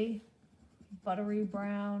 gray, buttery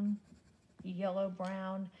brown, yellow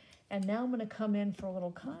brown. And now I'm going to come in for a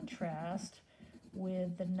little contrast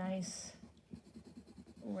with the nice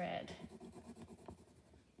red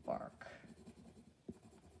bark.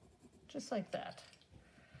 Just like that.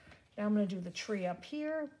 Now I'm going to do the tree up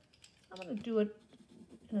here. I'm going to do it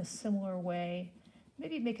in a similar way.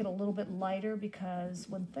 Maybe make it a little bit lighter, because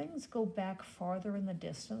when things go back farther in the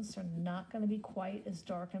distance, they're not going to be quite as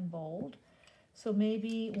dark and bold. So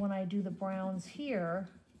maybe when I do the browns here,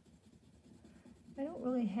 I don't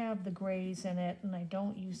really have the grays in it, and I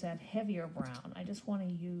don't use that heavier brown. I just want to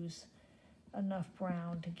use enough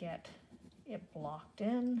brown to get it blocked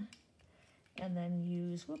in, and then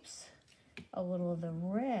use, whoops, a little of the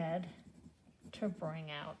red to bring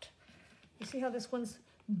out. You see how this one's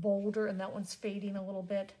bolder and that one's fading a little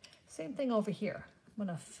bit? Same thing over here. I'm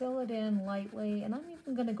going to fill it in lightly, and I'm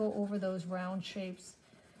even going to go over those round shapes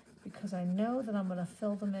because I know that I'm going to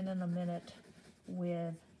fill them in a minute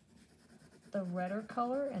with the redder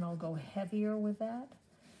color, and I'll go heavier with that.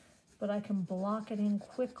 but I can block it in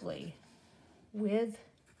quickly with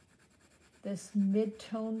this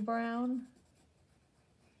mid-tone brown,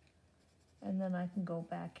 and then I can go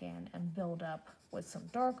back in and build up with some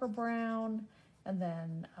darker brown, and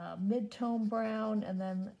then mid-tone brown, and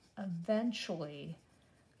then eventually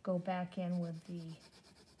go back in with the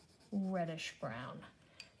reddish brown.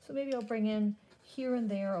 So maybe I'll bring in here and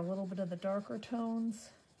there a little bit of the darker tones.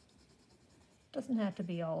 Doesn't have to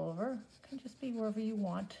be all over, it can just be wherever you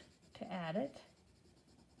want to add it.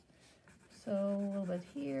 So a little bit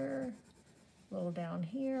here, a little down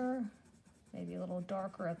here, maybe a little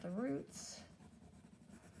darker at the roots.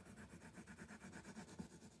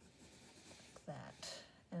 Like that,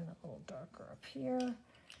 and a little darker up here.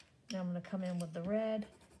 Now I'm going to come in with the red,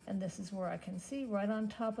 and this is where I can see right on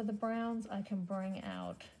top of the browns, I can bring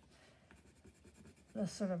out the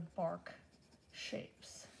sort of bark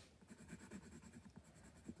shapes.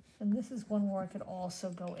 And this is one where I could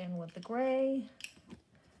also go in with the gray,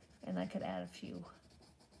 and I could add a few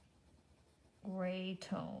gray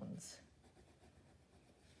tones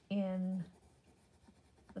in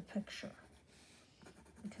the picture.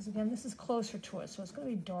 Because again, this is closer to us, so it's going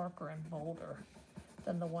to be darker and bolder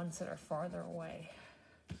than the ones that are farther away.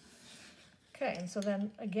 Okay, and so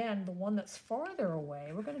then again, the one that's farther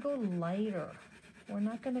away, we're going to go lighter. We're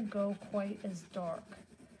not going to go quite as dark.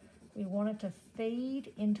 We want it to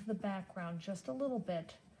fade into the background just a little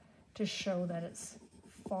bit to show that it's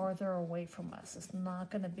farther away from us. It's not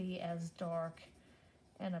going to be as dark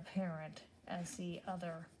and apparent as the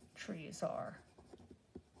other trees are.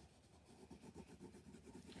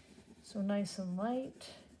 So nice and light,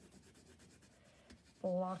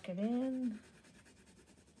 block it in.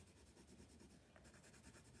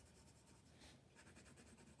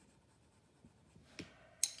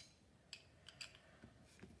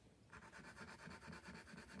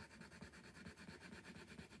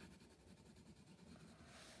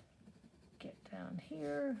 Down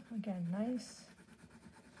here, again, nice.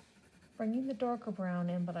 Bringing the darker brown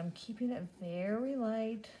in, but I'm keeping it very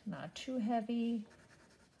light, not too heavy.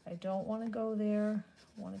 I don't want to go there.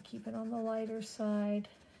 I want to keep it on the lighter side.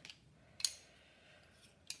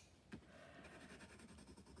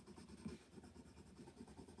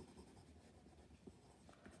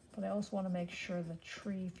 But I also want to make sure the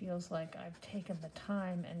tree feels like I've taken the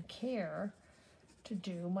time and care to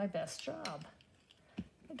do my best job.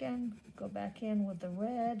 Again, go back in with the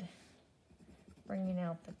red, bringing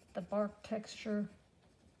out the bark texture.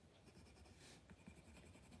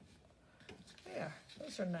 There,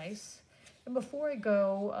 those are nice. And before I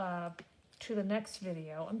go to the next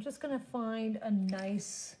video, I'm just going to find a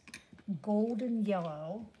nice golden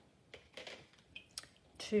yellow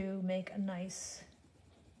to make a nice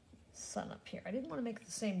sun up here. I didn't want to make it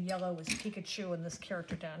the same yellow as Pikachu and this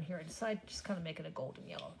character down here. I decided to just kind of make it a golden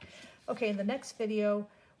yellow. Okay, in the next video,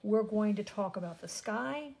 we're going to talk about the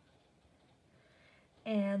sky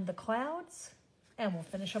and the clouds, and we'll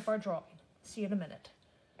finish up our drawing. See you in a minute.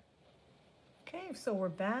 Okay, so we're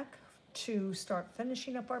back to start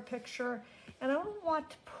finishing up our picture, and I don't want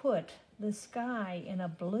to put the sky in a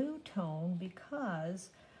blue tone because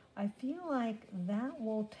I feel like that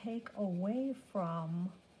will take away from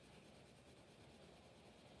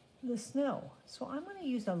the snow. So I'm going to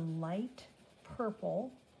use a light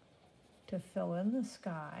purple to fill in the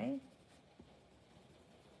sky,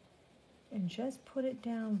 and just put it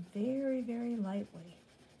down very, very lightly.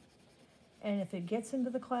 And if it gets into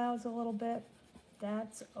the clouds a little bit,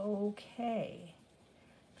 that's okay.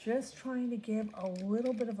 Just trying to give a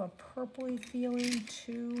little bit of a purpley feeling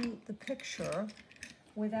to the picture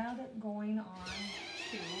without it going on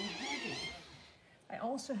too heavy. I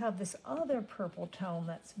also have this other purple tone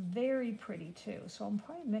that's very pretty too, so I'll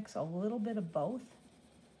probably mix a little bit of both.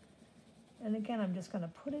 And again, I'm just going to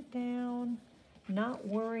put it down, not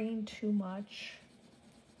worrying too much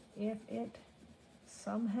if it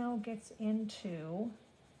somehow gets into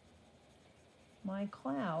my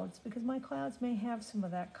clouds, because my clouds may have some of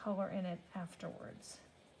that color in it afterwards.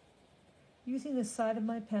 Using the side of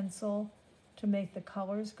my pencil to make the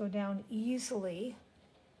colors go down easily.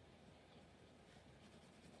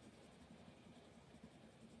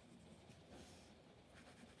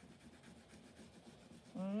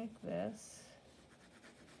 Like this,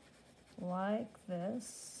 like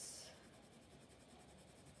this.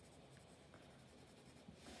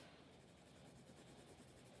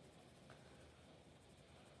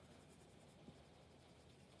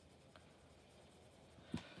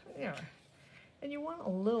 There. And you want a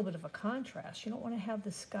little bit of a contrast. You don't want to have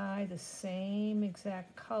the sky the same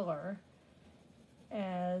exact color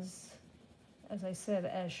as I said,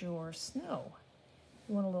 as your snow.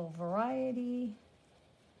 You want a little variety.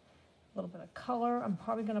 A little bit of color. I'm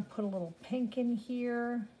probably going to put a little pink in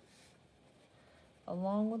here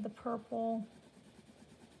along with the purple.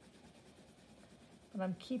 But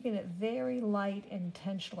I'm keeping it very light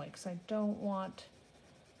intentionally because I don't want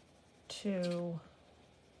to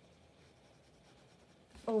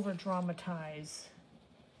over dramatize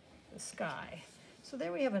the sky. So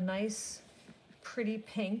there we have a nice pretty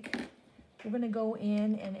pink. We're going to go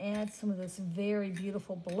in and add some of this very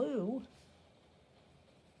beautiful blue.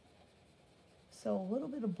 So a little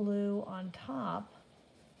bit of blue on top,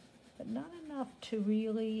 but not enough to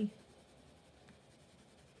really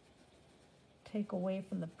take away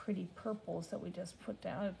from the pretty purples that we just put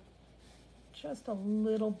down. Just a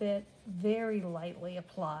little bit, very lightly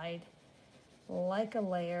applied, like a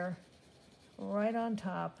layer, right on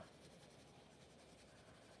top.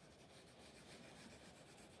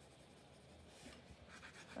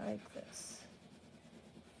 Like this.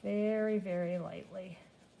 Very, very lightly.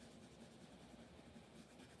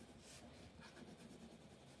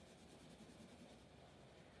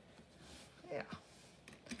 Yeah.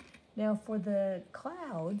 Now for the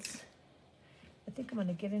clouds, I think I'm going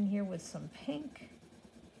to get in here with some pink.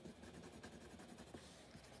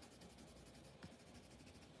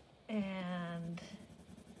 And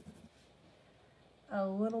a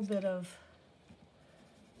little bit of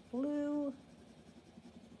blue,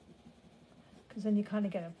 because then you kind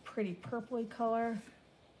of get a pretty purpley color.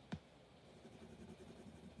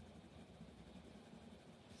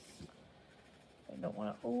 I don't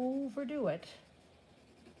want to overdo it.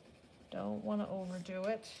 Don't want to overdo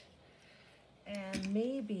it. And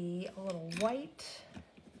maybe a little white.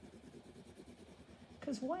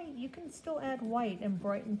 Because white, you can still add white and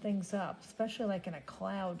brighten things up, especially like in a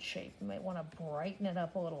cloud shape. You might want to brighten it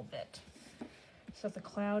up a little bit. So if the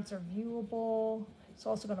clouds are viewable, it's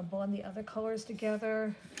also going to blend the other colors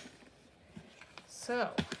together. So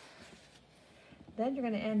then you're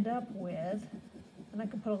going to end up with, and I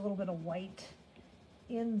can put a little bit of white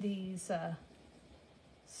in these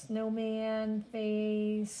snowman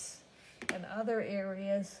face and other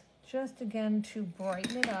areas, just again to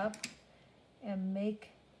brighten it up and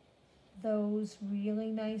make those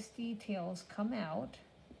really nice details come out.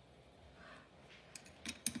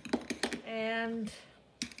 And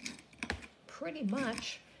pretty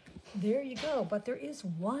much there you go. But there is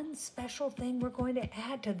one special thing we're going to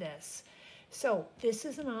add to this. So this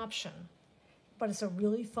is an option, but it's a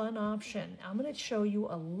really fun option. I'm going to show you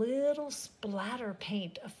a little splatter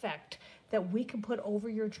paint effect that we can put over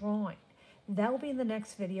your drawing. That will be in the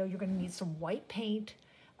next video. You're going to need some white paint,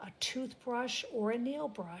 a toothbrush or a nail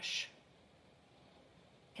brush,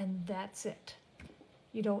 and that's it.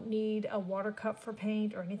 You don't need a water cup for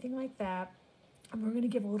paint or anything like that. And we're going to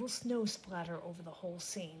give a little snow splatter over the whole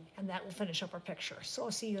scene, and that will finish up our picture. So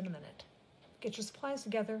I'll see you in a minute. Get your supplies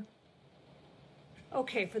together.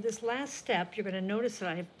 Okay, for this last step, you're going to notice that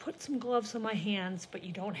I've put some gloves on my hands, but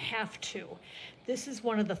you don't have to. This is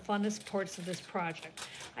one of the funnest parts of this project.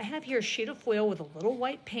 I have here a sheet of foil with a little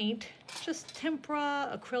white paint, just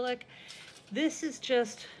tempera, acrylic. This is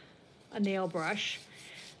just a nail brush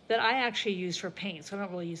that I actually use for paint, so I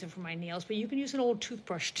don't really use it for my nails, but you can use an old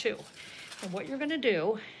toothbrush too. And what you're going to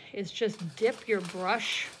do is just dip your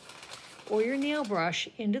brush or your nail brush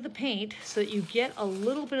into the paint so that you get a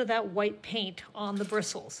little bit of that white paint on the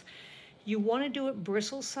bristles. You want to do it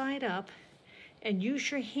bristle side up and use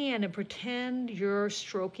your hand and pretend you're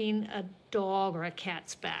stroking a dog or a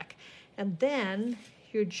cat's back. And then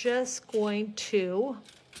you're just going to,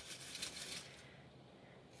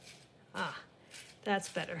 that's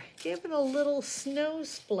better. Give it a little snow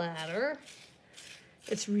splatter.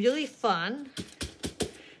 It's really fun.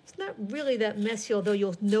 It's not really that messy, although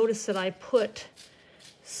you'll notice that I put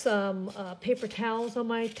some paper towels on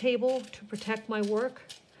my table to protect my work.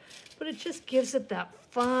 But it just gives it that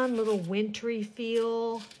fun little wintry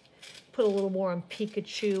feel. Put a little more on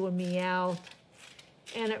Pikachu and Meowth.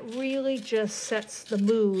 And it really just sets the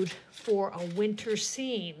mood for a winter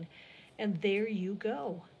scene. And there you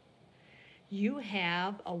go. You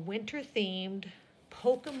have a winter-themed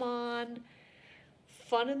Pokemon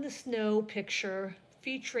fun in the snow picture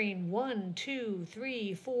featuring 1, 2,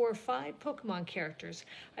 3, 4, 5 Pokemon characters.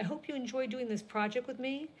 I hope you enjoy doing this project with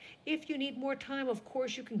me. If you need more time, of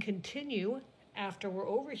course, you can continue after we're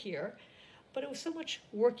over here. But it was so much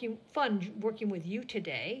fun working with you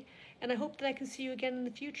today, and I hope that I can see you again in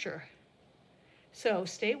the future. So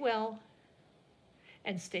stay well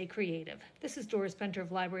and stay creative. This is Doris Benter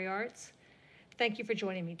of Library Arts. Thank you for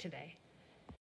joining me today.